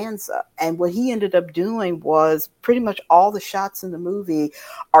extravaganza. And what he ended up doing was pretty much all the shots in the movie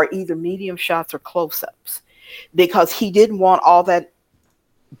are either medium shots or close-ups, because he didn't want all that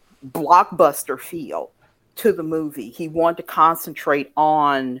blockbuster feel to the movie. He wanted to concentrate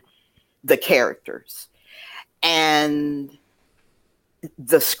on the characters. And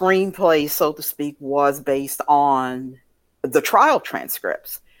the screenplay, so to speak, was based on the trial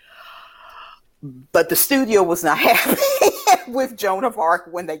transcripts. But the studio was not happy with Joan of Arc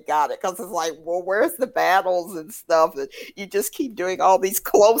when they got it, because it's like, well, where's the battles and stuff? And you just keep doing all these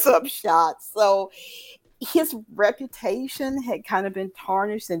close-up shots. So his reputation had kind of been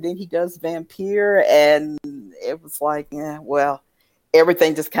tarnished, and then he does Vampire, and it was like, yeah, well,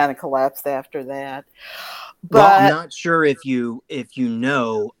 everything just kind of collapsed after that. But well, I'm not sure if you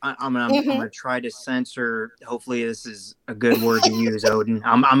know. I'm gonna try to censor. Hopefully, this is a good word to use, Odin.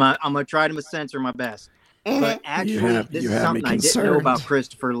 I'm gonna try to censor my best. But actually, this is something I didn't know about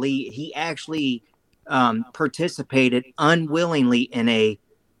Christopher Lee. He actually participated unwillingly in a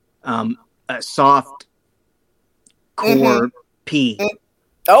soft core P.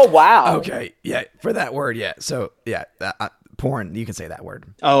 Oh wow! Okay, yeah, for that word, yeah. So yeah, porn. You can say that word.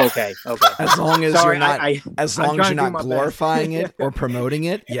 Oh, okay. As long as you're not, as long as you're not glorifying it or promoting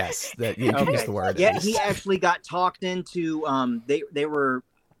it, yes, that you can use the word. Yeah, he actually got talked into. They were,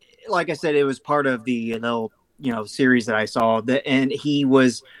 like I said, it was part of the series that I saw. And he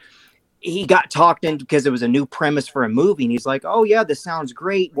got talked into because it was a new premise for a movie, and he's like, "Oh yeah, this sounds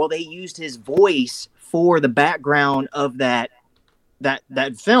great." Well, they used his voice for the background of that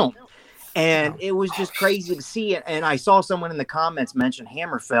film. And it was just crazy to see it. And I saw someone in the comments mention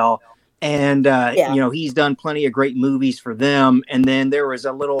Hammerfell, and he's done plenty of great movies for them. And then there was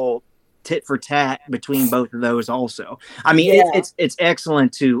a little tit for tat between both of those also. I mean, it's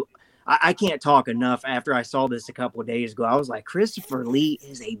excellent to. I can't talk enough. After I saw this a couple of days ago, I was like, Christopher Lee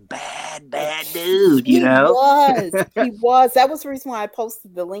is a bad dude. He was. That was the reason why I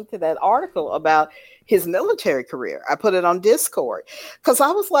posted the link to that article about his military career. I put it on Discord because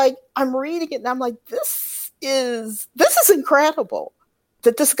I was like, I'm reading it and I'm like, this is incredible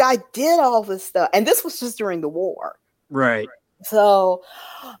that this guy did all this stuff, and this was just during the war, right? So,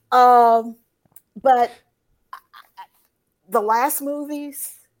 but the last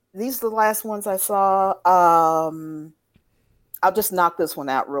movies. These are the last ones I saw. I'll just knock this one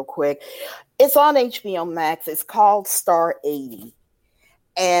out real quick. It's on HBO Max. It's called Star 80.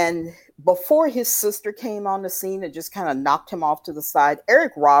 And before his sister came on the scene and just kind of knocked him off to the side,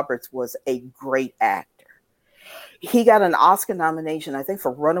 Eric Roberts was a great actor. He got an Oscar nomination, I think,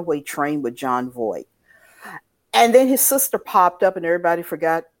 for Runaway Train with Jon Voight. And then his sister popped up and everybody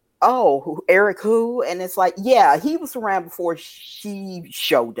forgot, oh, Eric who? And it's like, yeah, he was around before she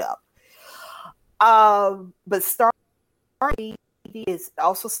showed up. But Star 80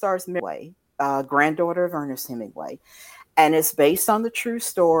 also stars Hemingway, granddaughter of Ernest Hemingway. And it's based on the true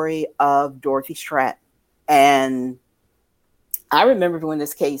story of Dorothy Stratton. And I remember when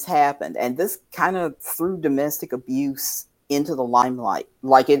this case happened, and this kind of threw domestic abuse into the limelight,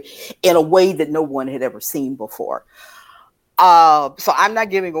 like in a way that no one had ever seen before. So I'm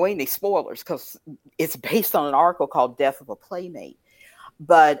not giving away any spoilers because it's based on an article called Death of a Playmate.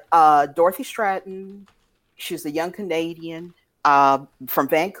 But Dorothy Stratton, she's a young Canadian from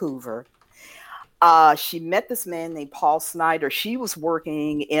Vancouver. She met this man named Paul Snyder. She was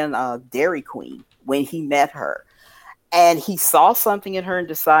working in Dairy Queen when he met her. And he saw something in her and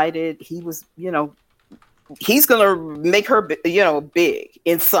decided he was, he's going to make her, big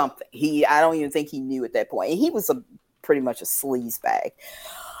in something. I don't even think he knew at that point. And he was pretty much a sleazebag.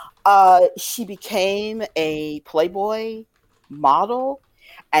 She became a Playboy model,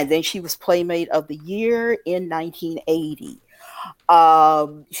 and then she was Playmate of the Year in 1980.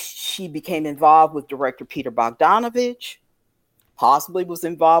 She became involved with director Peter Bogdanovich, possibly was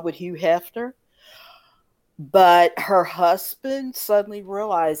involved with Hugh Hefner. But her husband suddenly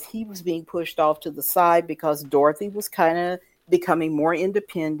realized he was being pushed off to the side because Dorothy was kind of becoming more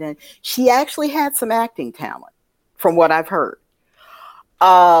independent. She actually had some acting talent, from what I've heard.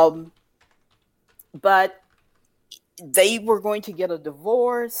 But they were going to get a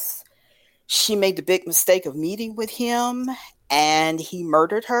divorce. She made the big mistake of meeting with him, and he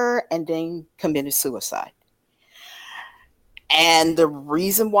murdered her and then committed suicide. And the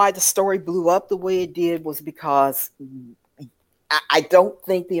reason why the story blew up the way it did was because I don't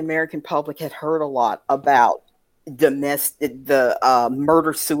think the American public had heard a lot about the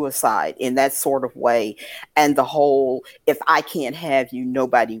murder-suicide in that sort of way, and the whole, if I can't have you,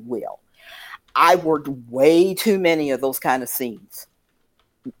 nobody will. I worked way too many of those kind of scenes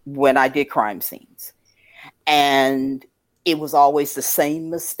when I did crime scenes. And it was always the same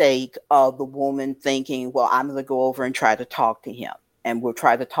mistake of the woman thinking, well, I'm going to go over and try to talk to him, and we'll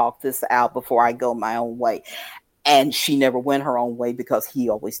try to talk this out before I go my own way. And she never went her own way because he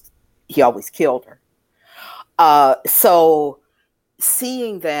always killed her. So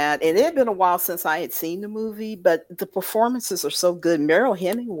seeing that, and it had been a while since I had seen the movie, but the performances are so good. Meryl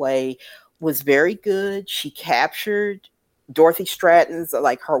Hemingway was very good. She captured Dorothy Stratton's,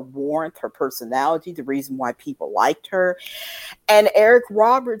 like, her warmth, her personality, the reason why people liked her. And Eric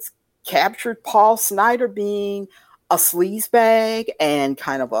Roberts captured Paul Snider being a sleazebag and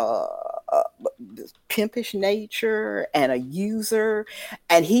kind of a pimpish nature and a user.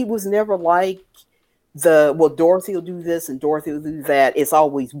 And he was never like Dorothy will do this and Dorothy will do that. It's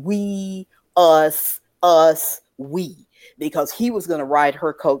always we, us, we, because he was going to ride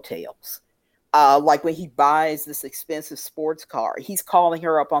her coattails. Like when he buys this expensive sports car, he's calling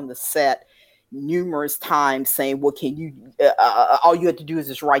her up on the set numerous times saying, well, can you, all you have to do is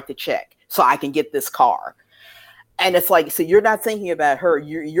just write the check so I can get this car. And it's like, so you're not thinking about her.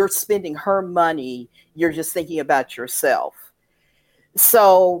 You're spending her money. You're just thinking about yourself.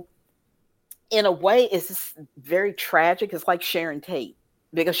 So in a way, it's just very tragic. It's like Sharon Tate,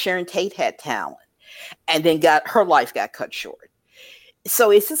 because Sharon Tate had talent and then her life got cut short.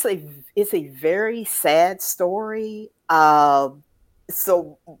 So it's just it's a very sad story.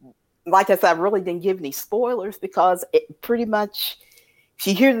 So like I said, I really didn't give any spoilers because it pretty much, if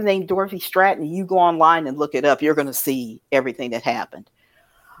you hear the name Dorothy Stratton, you go online and look it up, you're going to see everything that happened.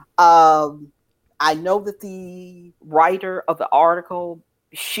 I know that the writer of the article,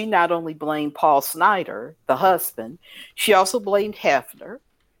 she not only blamed Paul Snider, the husband, she also blamed Hefner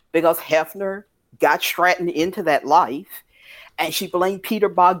because Hefner got Stratton into that life. And she blamed Peter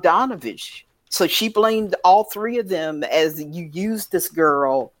Bogdanovich. So she blamed all three of them as, you used this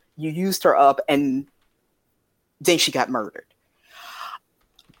girl, you used her up, and then she got murdered.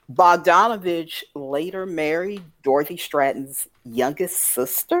 Bogdanovich later married Dorothy Stratton's youngest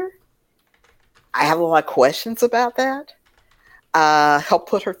sister. I have a lot of questions about that. Helped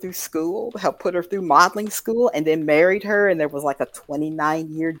put her through school, helped put her through modeling school, and then married her, and there was like a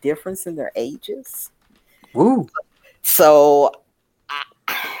 29-year difference in their ages. Woo. So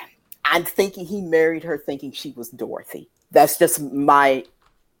I'm thinking he married her thinking she was Dorothy. That's just my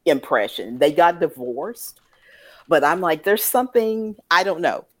impression. They got divorced, but I'm like, there's something, I don't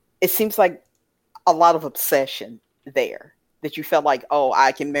know. It seems like a lot of obsession there, that you felt like, oh,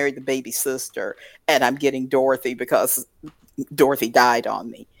 I can marry the baby sister and I'm getting Dorothy because Dorothy died on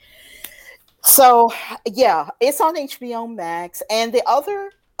me. So yeah, it's on HBO Max. And the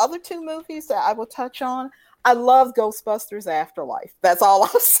other two movies that I will touch on, I love Ghostbusters Afterlife. That's all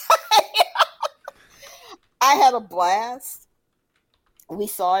I'll say. I had a blast. We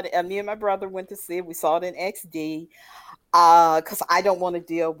saw it, me and my brother went to see it. We saw it in XD because I don't want to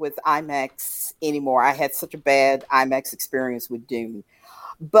deal with IMAX anymore. I had such a bad IMAX experience with Dune.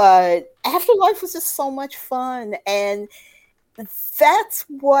 But Afterlife was just so much fun. And that's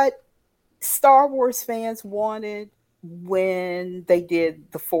what Star Wars fans wanted when they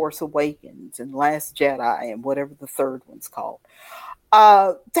did The Force Awakens and Last Jedi and whatever the third one's called.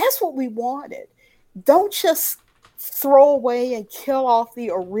 That's what we wanted. Don't just throw away and kill off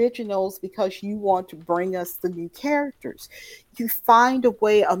the originals because you want to bring us the new characters. You find a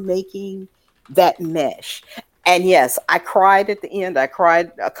way of making that mesh. And yes, I cried at the end. I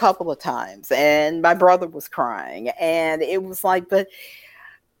cried a couple of times, and my brother was crying, and it was like, but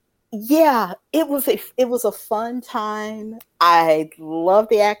yeah, it was a fun time. I love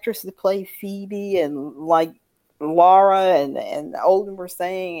the actress that played Phoebe, and like Laura and Olden were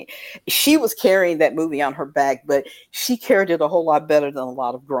saying, she was carrying that movie on her back, but she carried it a whole lot better than a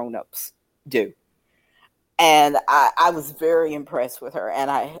lot of grown-ups do. And I was very impressed with her. And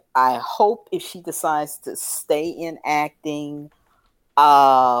I hope if she decides to stay in acting,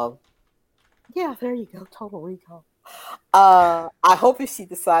 yeah, there you go, Total Recall. I hope if she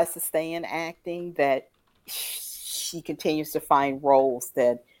decides to stay in acting that she continues to find roles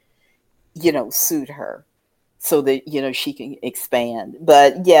that, suit her so that, she can expand.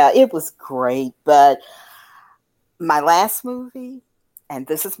 But yeah, it was great. But my last movie, and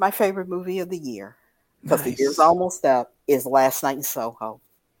this is my favorite movie of the year, because the year's almost up, is Last Night in Soho.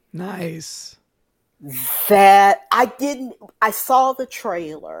 Nice. That I saw the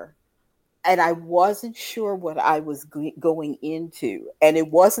trailer and I wasn't sure what I was going into. And it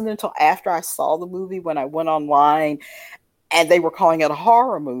wasn't until after I saw the movie when I went online and they were calling it a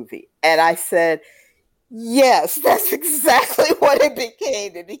horror movie. And I said, yes, that's exactly what it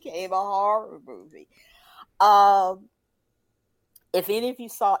became. It became a horror movie. If any of you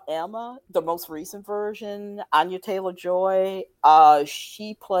saw Emma, the most recent version, Anya Taylor-Joy,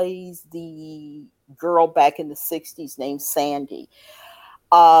 she plays the girl back in the 60s named Sandy.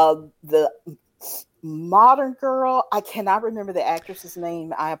 The modern girl, I cannot remember the actress's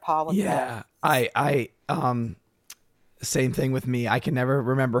name. I apologize. Yeah, I same thing with me. I can never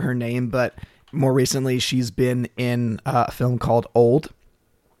remember her name, but more recently she's been in a film called Old.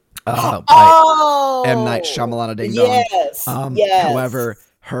 By M. Night Shyamalan Ding Dong. Yes, yes. However,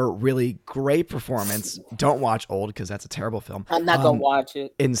 her really great performance, don't watch Old because that's a terrible film. I'm not going to watch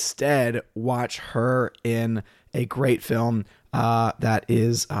it. Instead, watch her in a great film that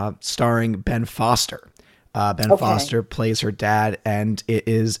is starring Ben Foster. Foster plays her dad, and it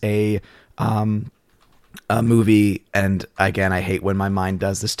is a movie, and again, I hate when my mind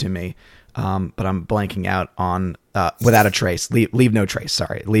does this to me, but I'm blanking out on Without a Trace. Leave No Trace.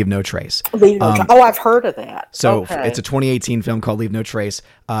 Sorry, Leave No Trace. I've heard of that. So it's a 2018 film called Leave No Trace.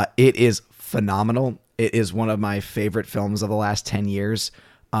 It is phenomenal. It is one of my favorite films of the last 10 years.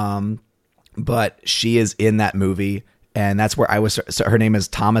 But she is in that movie, and that's where I was. So her name is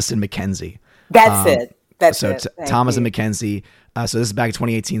Thomasin McKenzie. That's it. That's it. Thomasin McKenzie. So this is back in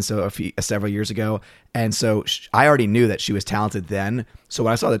 2018, so several years ago. And so I already knew that she was talented then. So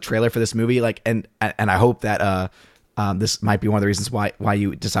when I saw the trailer for this movie, and I hope that this might be one of the reasons why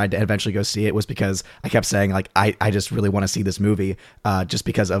you decided to eventually go see it, was because I kept saying, like, I just really want to see this movie, just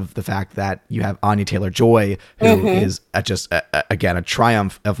because of the fact that you have Anya Taylor-Joy, who is again a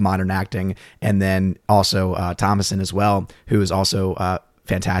triumph of modern acting, and then also Thomasin as well, who is also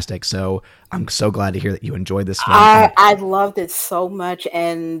fantastic. So I'm so glad to hear that you enjoyed this film. I loved it so much,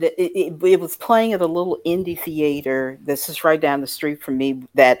 and it was playing at a little indie theater this is right down the street from me,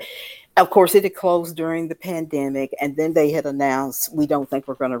 that of course it had closed during the pandemic, and then they had announced, we don't think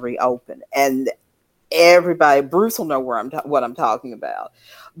we're going to reopen. And everybody, Bruce will know what I'm talking about,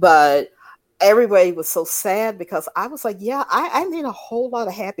 but everybody was so sad, because I was like, yeah, I made a whole lot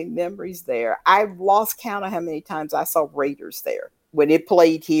of happy memories there. I've lost count of how many times I saw Raiders there when it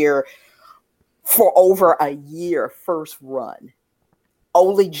played here for over a year, first run.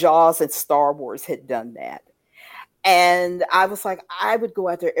 Only Jaws and Star Wars had done that. And I was like, I would go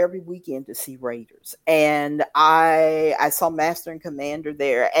out there every weekend to see Raiders. And I saw Master and Commander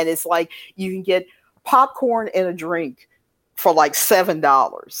there. And it's like, you can get popcorn and a drink for like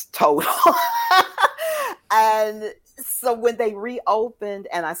 $7 total. And so when they reopened,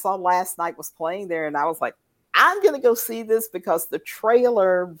 and I saw Last Night was playing there, and I was like, I'm going to go see this, because the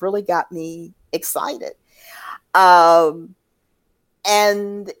trailer really got me excited. And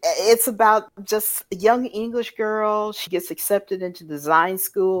it's about just a young English girl. She gets accepted into design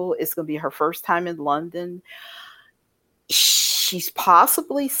school. It's going to be her first time in London. She's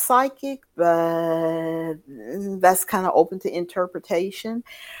possibly psychic, but that's kind of open to interpretation.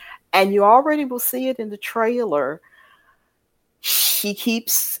 And you already will see it in the trailer. She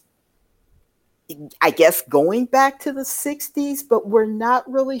keeps, I guess, going back to the 60s, but we're not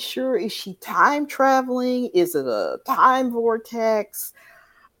really sure. Is she time traveling? Is it a time vortex?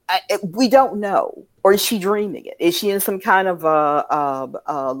 We don't know. Or is she dreaming it? Is she in some kind of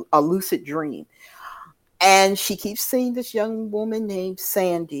a lucid dream? And she keeps seeing this young woman named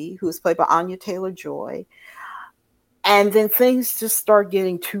Sandy, who is played by Anya Taylor-Joy. And then things just start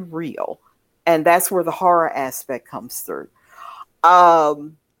getting too real. And that's where the horror aspect comes through.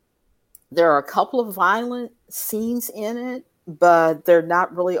 there are a couple of violent scenes in it, but they're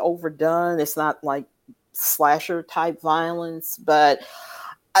not really overdone. It's not like slasher type violence, but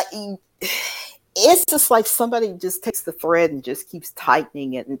it's just like somebody just takes the thread and just keeps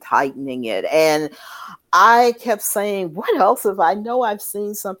tightening it and tightening it. And I kept saying, what else have I know? I've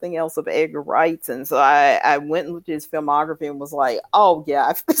seen something else of Edgar Wright's. And so I went and looked at his filmography and was like, oh yeah,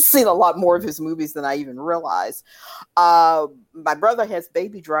 I've seen a lot more of his movies than I even realized. My brother has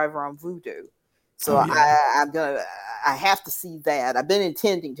Baby Driver on Vudu. So I have to see that. I've been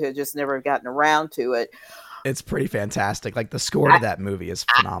intending to, just never gotten around to it. It's pretty fantastic. Like the score to that movie is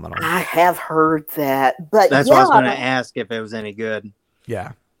phenomenal. I have heard that, but that's what I was going to ask if it was any good.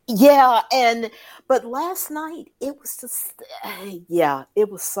 Yeah. Yeah. But last night it was just, it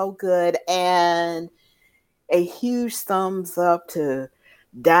was so good. And a huge thumbs up to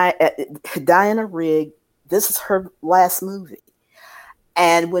Diana Rigg. This is her last movie.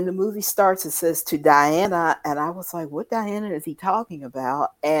 And when the movie starts, it says to Diana, and I was like, what Diana is he talking about?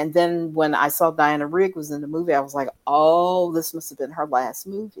 And then when I saw Diana Rigg was in the movie, I was like, oh, this must have been her last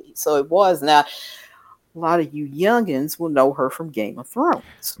movie. So it was. Now, a lot of you youngins will know her from Game of Thrones.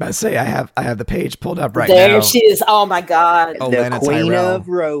 I say I have the page pulled up right there now. There she is. Oh my God. The Queen of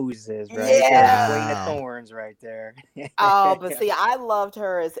Roses, right? Yeah. The Queen of Thorns right there. Oh, but see, I loved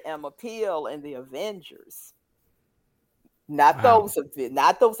her as Emma Peel in the Avengers. Not those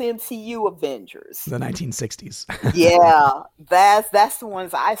MCU Avengers. The 1960s. Yeah, that's the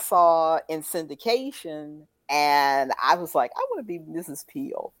ones I saw in syndication, and I was like, I want to be Mrs.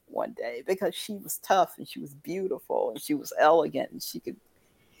 Peel one day because she was tough and she was beautiful and she was elegant and she could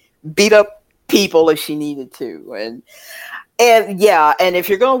beat up people if she needed to. And if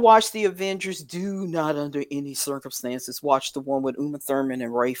you're gonna watch the Avengers, do not under any circumstances watch the one with Uma Thurman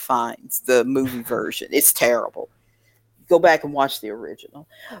and Ralph Fiennes, the movie version. It's terrible. Go back and watch the original.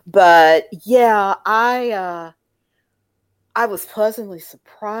 But yeah, I was pleasantly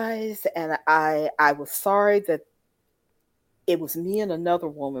surprised, and I was sorry that it was me and another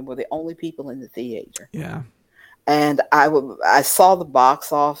woman were the only people in the theater. Yeah. And I saw the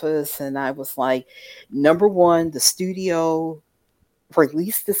box office, and I was like, number one, the studio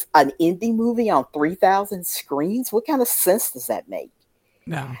released an indie movie on 3,000 screens. What kind of sense does that make?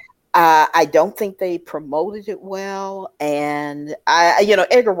 No. I don't think they promoted it well, and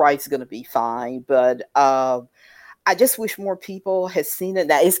Edgar Wright's going to be fine, but I just wish more people had seen it.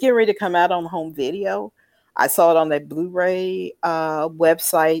 Now it's getting ready to come out on home video. I saw it on that Blu-ray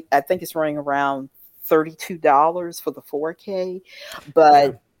website. I think it's running around $32 for the 4K,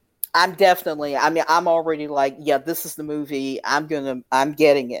 but I'm already like, yeah, this is the movie. I'm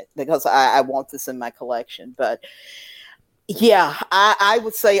getting it because I want this in my collection, but. Yeah, I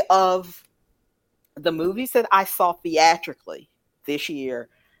would say of the movies that I saw theatrically this year,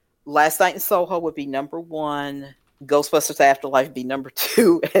 Last Night in Soho would be number one, Ghostbusters Afterlife would be number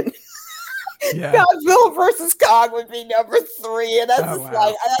two, and Godzilla vs. Kong would be number three. And that's like,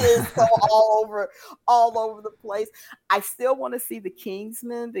 that is so all over the place. I still want to see The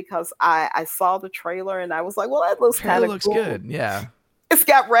Kingsman because I saw the trailer and I was like, well, that looks kind of cool. Good, yeah. It's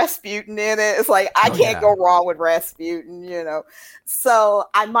got Rasputin in it. It's like, I can't go wrong with Rasputin, So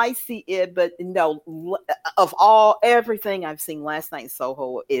I might see it, but no, of everything I've seen, Last Night in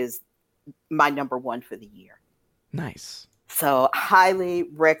Soho is my number one for the year. Nice. So highly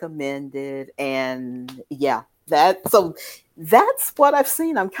recommended. And that's what I've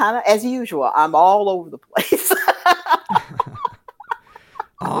seen. I'm kind of, as usual, I'm all over the place.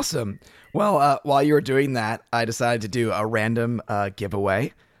 Awesome. Well, while you were doing that, I decided to do a random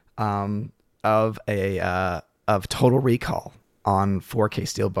giveaway of Total Recall on 4K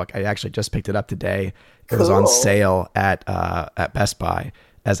Steelbook. I actually just picked it up today. It was on sale at Best Buy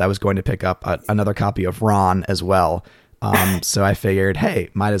as I was going to pick up another copy of Ron as well. So I figured,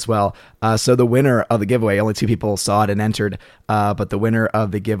 hey, might as well. So the winner of the giveaway, only 2 people saw it and entered, but the winner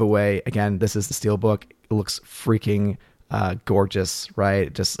of the giveaway, again, this is the Steelbook. It looks freaking gorgeous,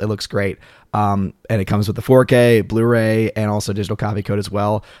 right? It looks great. And it comes with the 4K, Blu-ray, and also digital copy code as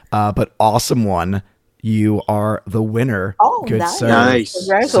well. But awesome one, you are the winner. Oh, good nice. sir. Nice.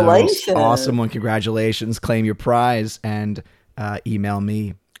 Congratulations. So, awesome one. Congratulations. Claim your prize and email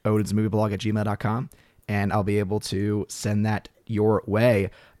me, odinsmovieblog@gmail.com, and I'll be able to send that your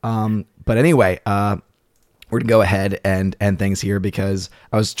way. But anyway, we're going to go ahead and end things here because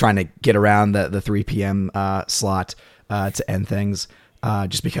I was trying to get around the 3 p.m. slot to end things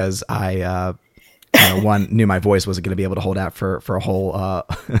just because I one, knew my voice wasn't going to be able to hold out for a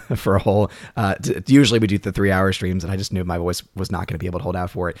whole usually we do the 3-hour streams, and I just knew my voice was not going to be able to hold out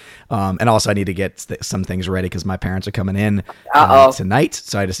for it. And also I need to get some things ready because my parents are coming in tonight,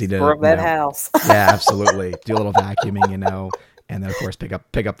 so I just need to scrub that house. Yeah, absolutely. Do a little vacuuming, and then of course pick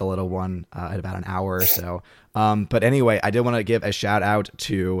up the little one at about an hour or so. But anyway, I did want to give a shout out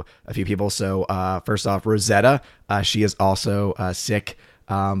to a few people. So first off, Rosetta, she is also sick,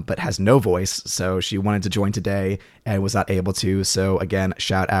 but has no voice. So she wanted to join today and was not able to. So again,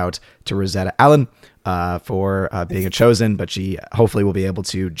 shout out to Rosetta Allen for being a chosen, but she hopefully will be able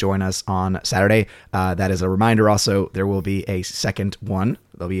to join us on Saturday. That is a reminder. Also, there will be a second one.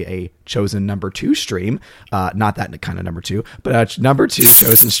 There'll be a chosen number 2 stream. Not that kind of number 2, but a number 2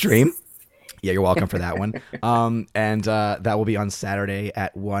 chosen stream. Yeah, you're welcome for that one. And that will be on Saturday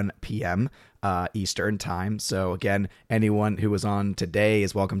at 1 p.m. Eastern time. So again, anyone who was on today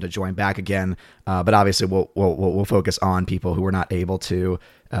is welcome to join back again. But obviously, we'll focus on people who were not able to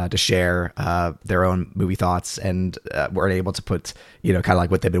share their own movie thoughts and weren't able to put kind of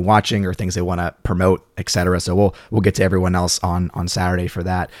like what they've been watching or things they want to promote, etc. So we'll get to everyone else on Saturday for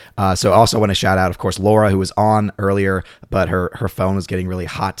that. So I also want to shout out, of course, Laura, who was on earlier, but her phone was getting really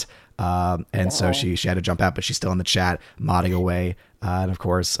hot. So she had to jump out, but she's still in the chat, modding away. And of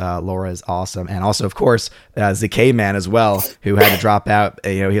course, Laura is awesome. And also, of course, ZK Man as well, who had to drop out.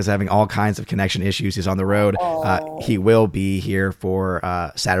 He was having all kinds of connection issues. He's on the road. He will be here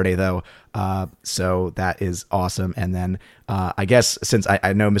for Saturday, though. So that is awesome. And then I guess since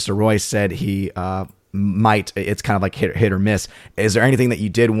I know Mr. Roy said he might, it's kind of like hit or miss. Is there anything that you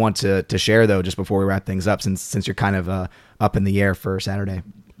did want to share, though, just before we wrap things up, since you're kind of up in the air for Saturday?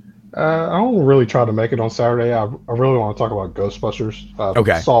 I don't really try to make it on Saturday. I really want to talk about Ghostbusters.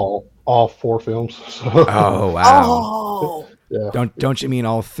 I saw all 4 films. So. Oh wow! Oh, yeah. Don't you mean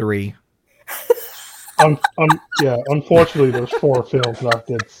all 3? Yeah. Unfortunately, there's 4 films, and I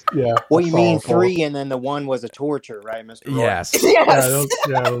did. Yeah. Well, you mean 3, and then the one was a torture, right, Mr. Roy? Yes.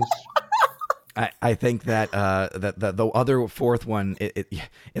 I think that the other 4th one,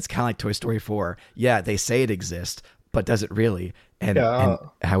 it's kind of like Toy Story 4. Yeah, they say it exists, but does it really? And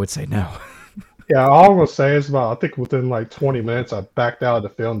I would say no. Yeah, all I'm going to say is I think within like 20 minutes, I backed out of the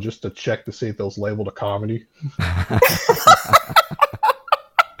film just to check to see if it was labeled a comedy.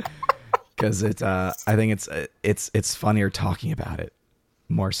 Because I think it's funnier talking about it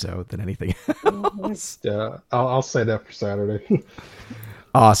more so than anything else. Yeah, I'll say that for Saturday.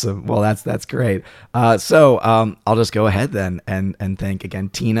 Awesome. Well, that's great. So I'll just go ahead then and thank again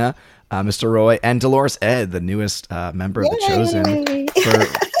Tina, Mr. Roy, and Dolores Ed, the newest member of the Chosen,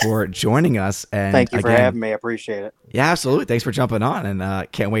 for joining us. And thank you for having me. I appreciate it. Yeah, absolutely. Thanks for jumping on,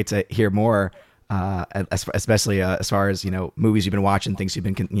 and can't wait to hear more. Especially as far as movies you've been watching, things you've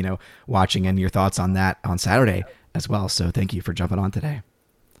been watching, and your thoughts on that on Saturday as well. So thank you for jumping on today.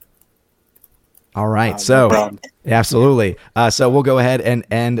 All right, so absolutely. So we'll go ahead and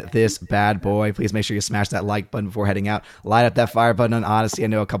end this bad boy. Please make sure you smash that like button before heading out. Light up that fire button on Odyssey. I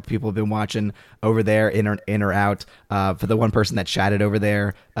know a couple people have been watching over there, in or out. For the one person that chatted over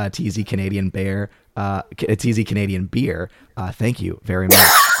there, TZ Canadian Bear, TZ Canadian Beer. Thank you very much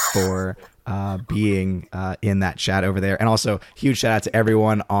for being in that chat over there. And also huge shout out to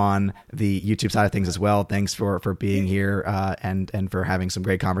everyone on the YouTube side of things as well. Thanks for being here and for having some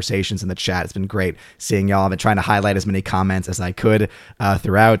great conversations in the chat. It's been great seeing y'all. I've been trying to highlight as many comments as I could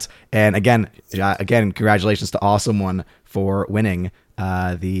throughout. And again, congratulations to Awesome One for winning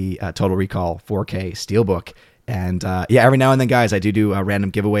the Total Recall 4K Steelbook. And every now and then, guys, I do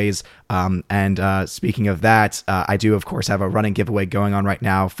random giveaways. And speaking of that, I do, of course, have a running giveaway going on right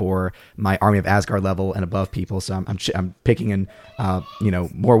now for my Army of Asgard level and above people. So I'm picking in,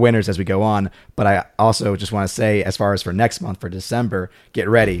 more winners as we go on. But I also just want to say, as far as for next month, for December, get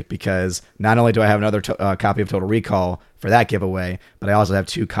ready, because not only do I have another copy of Total Recall for that giveaway, but I also have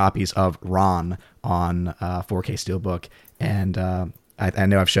 2 copies of Ron on 4K Steelbook. And I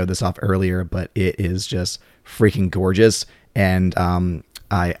know I've showed this off earlier, but it is just freaking gorgeous. And I'm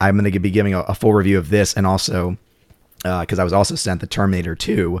going to be giving a full review of this, and also because I was also sent the Terminator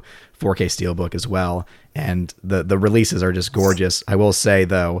 2 4K Steelbook as well. And the releases are just gorgeous. I will say,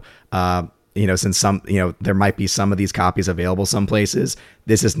 though, since there might be some of these copies available some places,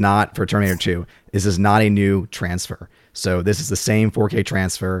 this is not for Terminator 2. This is not a new transfer. So this is the same 4K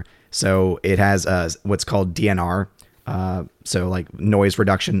transfer. So it has what's called DNR. So like noise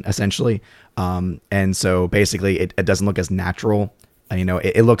reduction, essentially. And so basically it doesn't look as natural.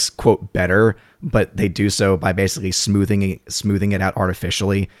 It looks, quote, better, but they do so by basically smoothing it out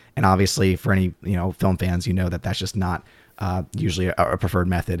artificially. And obviously for any, film fans, that's just not usually a preferred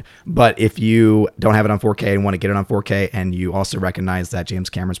method. But if you don't have it on 4K and want to get it on 4K, and you also recognize that James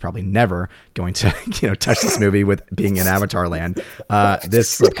Cameron's probably never going to touch this movie with being in Avatar land,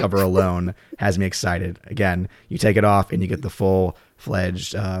 this slipcover alone has me excited. Again, you take it off and you get the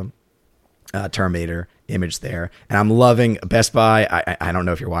full-fledged Terminator image there, and I'm loving Best Buy. I don't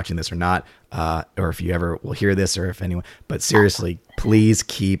know if you're watching this or not, or if you ever will hear this, or if anyone, but seriously, please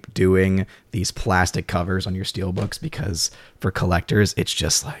keep doing these plastic covers on your steelbooks, because for collectors, it's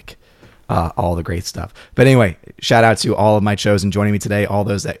just like all the great stuff. But anyway, shout out to all of my chosen joining me today, all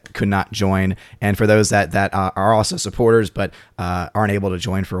those that could not join, and for those that are also supporters but aren't able to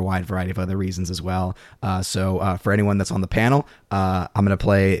join for a wide variety of other reasons as well. So for anyone that's on the panel, I'm going to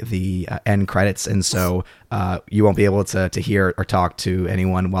play the end credits, and so you won't be able to hear or talk to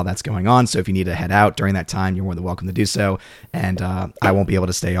anyone while that's going on. So if you need to head out during that time, you're more than welcome to do so. And I won't be able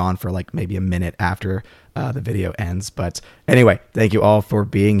to stay on for like maybe a minute after the video ends. But anyway, thank you all for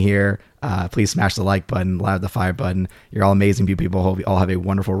being here. Please smash the like button, loud the fire button. You're all amazing people. Hope you all have a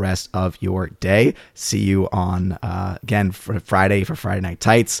wonderful rest of your day. See you on again for Friday for Friday Night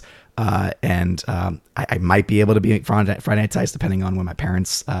Tights. And I might be able to be Friday Night Tights depending on when my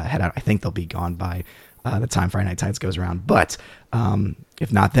parents head out. I think they'll be gone by the time Friday Night Tights goes around. But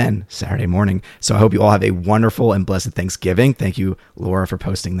if not, then Saturday morning. So I hope you all have a wonderful and blessed Thanksgiving. Thank you, Laura, for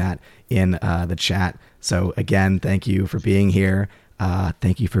posting that in the chat. So again, thank you for being here.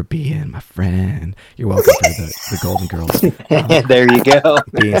 Thank you for being my friend. You're welcome for the Golden Girls. There you go.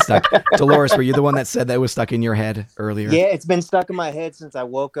 Being stuck. Dolores, were you the one that said that was stuck in your head earlier? Yeah, it's been stuck in my head since I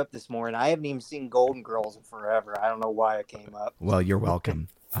woke up this morning. I haven't even seen Golden Girls in forever. I don't know why it came up. Well, you're welcome.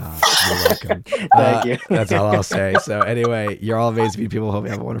 You're welcome. Thank you. That's all I'll say. So anyway, you're all amazing people. Hope you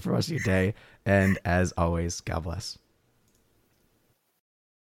have a wonderful rest of your day. And as always, God bless.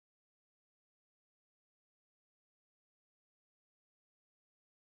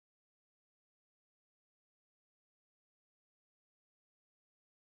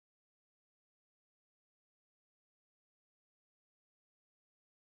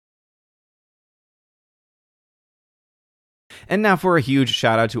 And now for a huge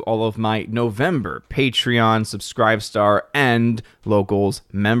shout out to all of my November Patreon, Subscribestar, and Locals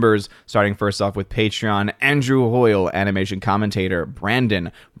members. Starting first off with Patreon, Andrew Hoyle, animation commentator,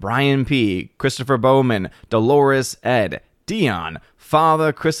 Brandon, Brian P., Christopher Bowman, Dolores Ed, Dion,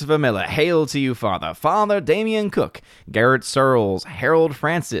 Father Christopher Miller, hail to you, Father. Father Damian Cook, Garrett Searles, Harold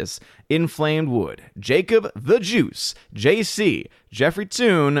Francis, Inflamed Wood, Jacob the Juice, JC, Jeffrey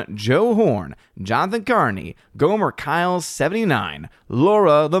Toon, Joe Horn, Jonathan Carney, Gomer Kyle 79,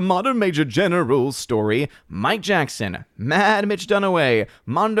 Laura the Modern Major General Story, Mike Jackson, Mad Mitch Dunaway,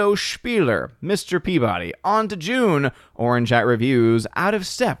 Mondo Spieler, Mr. Peabody, On to June, Orange Hat Reviews, Out of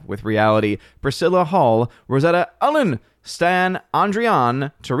Step with Reality, Priscilla Hall, Rosetta Ullen, Stan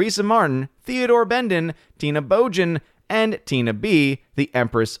Andrian, Teresa Martin, Theodore Bendon, Tina Bojan, and Tina B, the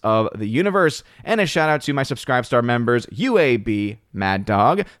Empress of the Universe. And a shout out to my Subscribestar members, UAB, Mad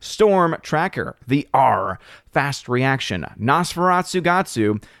Dog, Storm Tracker, The R, Fast Reaction, Nosferatu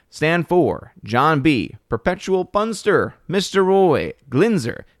Gatsu, Stan 4, John B, Perpetual Punster, Mr. Roy,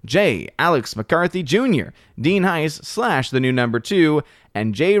 Glinzer, J, Alex McCarthy Jr., Dean Heiss / the new number 2,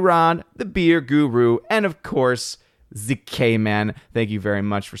 and J Rod, the Beer Guru, and of course, ZK Man. Thank you very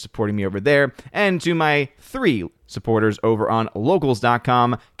much for supporting me over there. And to my 3 supporters over on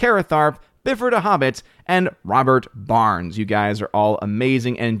locals.com, Kara Tharp, Bifford a Hobbit, and Robert Barnes. You guys are all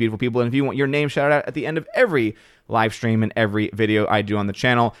amazing and beautiful people. And if you want your name shouted out at the end of every live stream and every video I do on the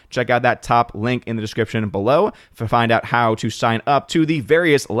channel, check out that top link in the description below to find out how to sign up to the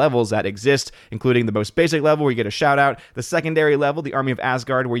various levels that exist, including the most basic level where you get a shout out, the secondary level, the Army of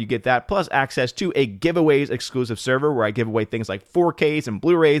Asgard, where you get that, plus access to a giveaways exclusive server where I give away things like 4Ks and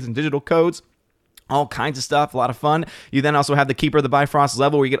Blu-rays and digital codes. All kinds of stuff, a lot of fun. You then also have the Keeper of the Bifrost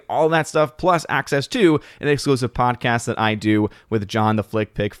level where you get all that stuff, plus access to an exclusive podcast that I do with John the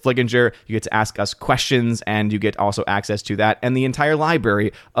Flick Pick Flickinger. You get to ask us questions, and you get also access to that and the entire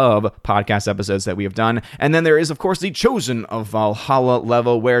library of podcast episodes that we have done. And then there is, of course, the Chosen of Valhalla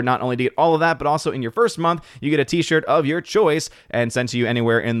level, where not only do you get all of that, but also in your first month, you get a t-shirt of your choice and sent to you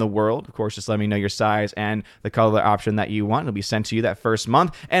anywhere in the world. Of course, just let me know your size and the color option that you want. It'll be sent to you that first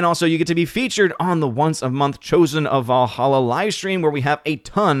month. And also, you get to be featured on the once a month Chosen of Valhalla live stream, where we have a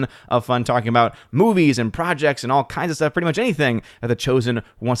ton of fun talking about movies and projects and all kinds of stuff. Pretty much anything that the Chosen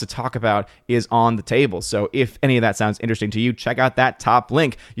wants to talk about is on the table. So if any of that sounds interesting to you, check out that top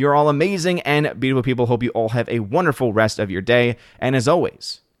link. You're all amazing and beautiful people. Hope you all have a wonderful rest of your day. And as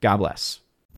always, God bless.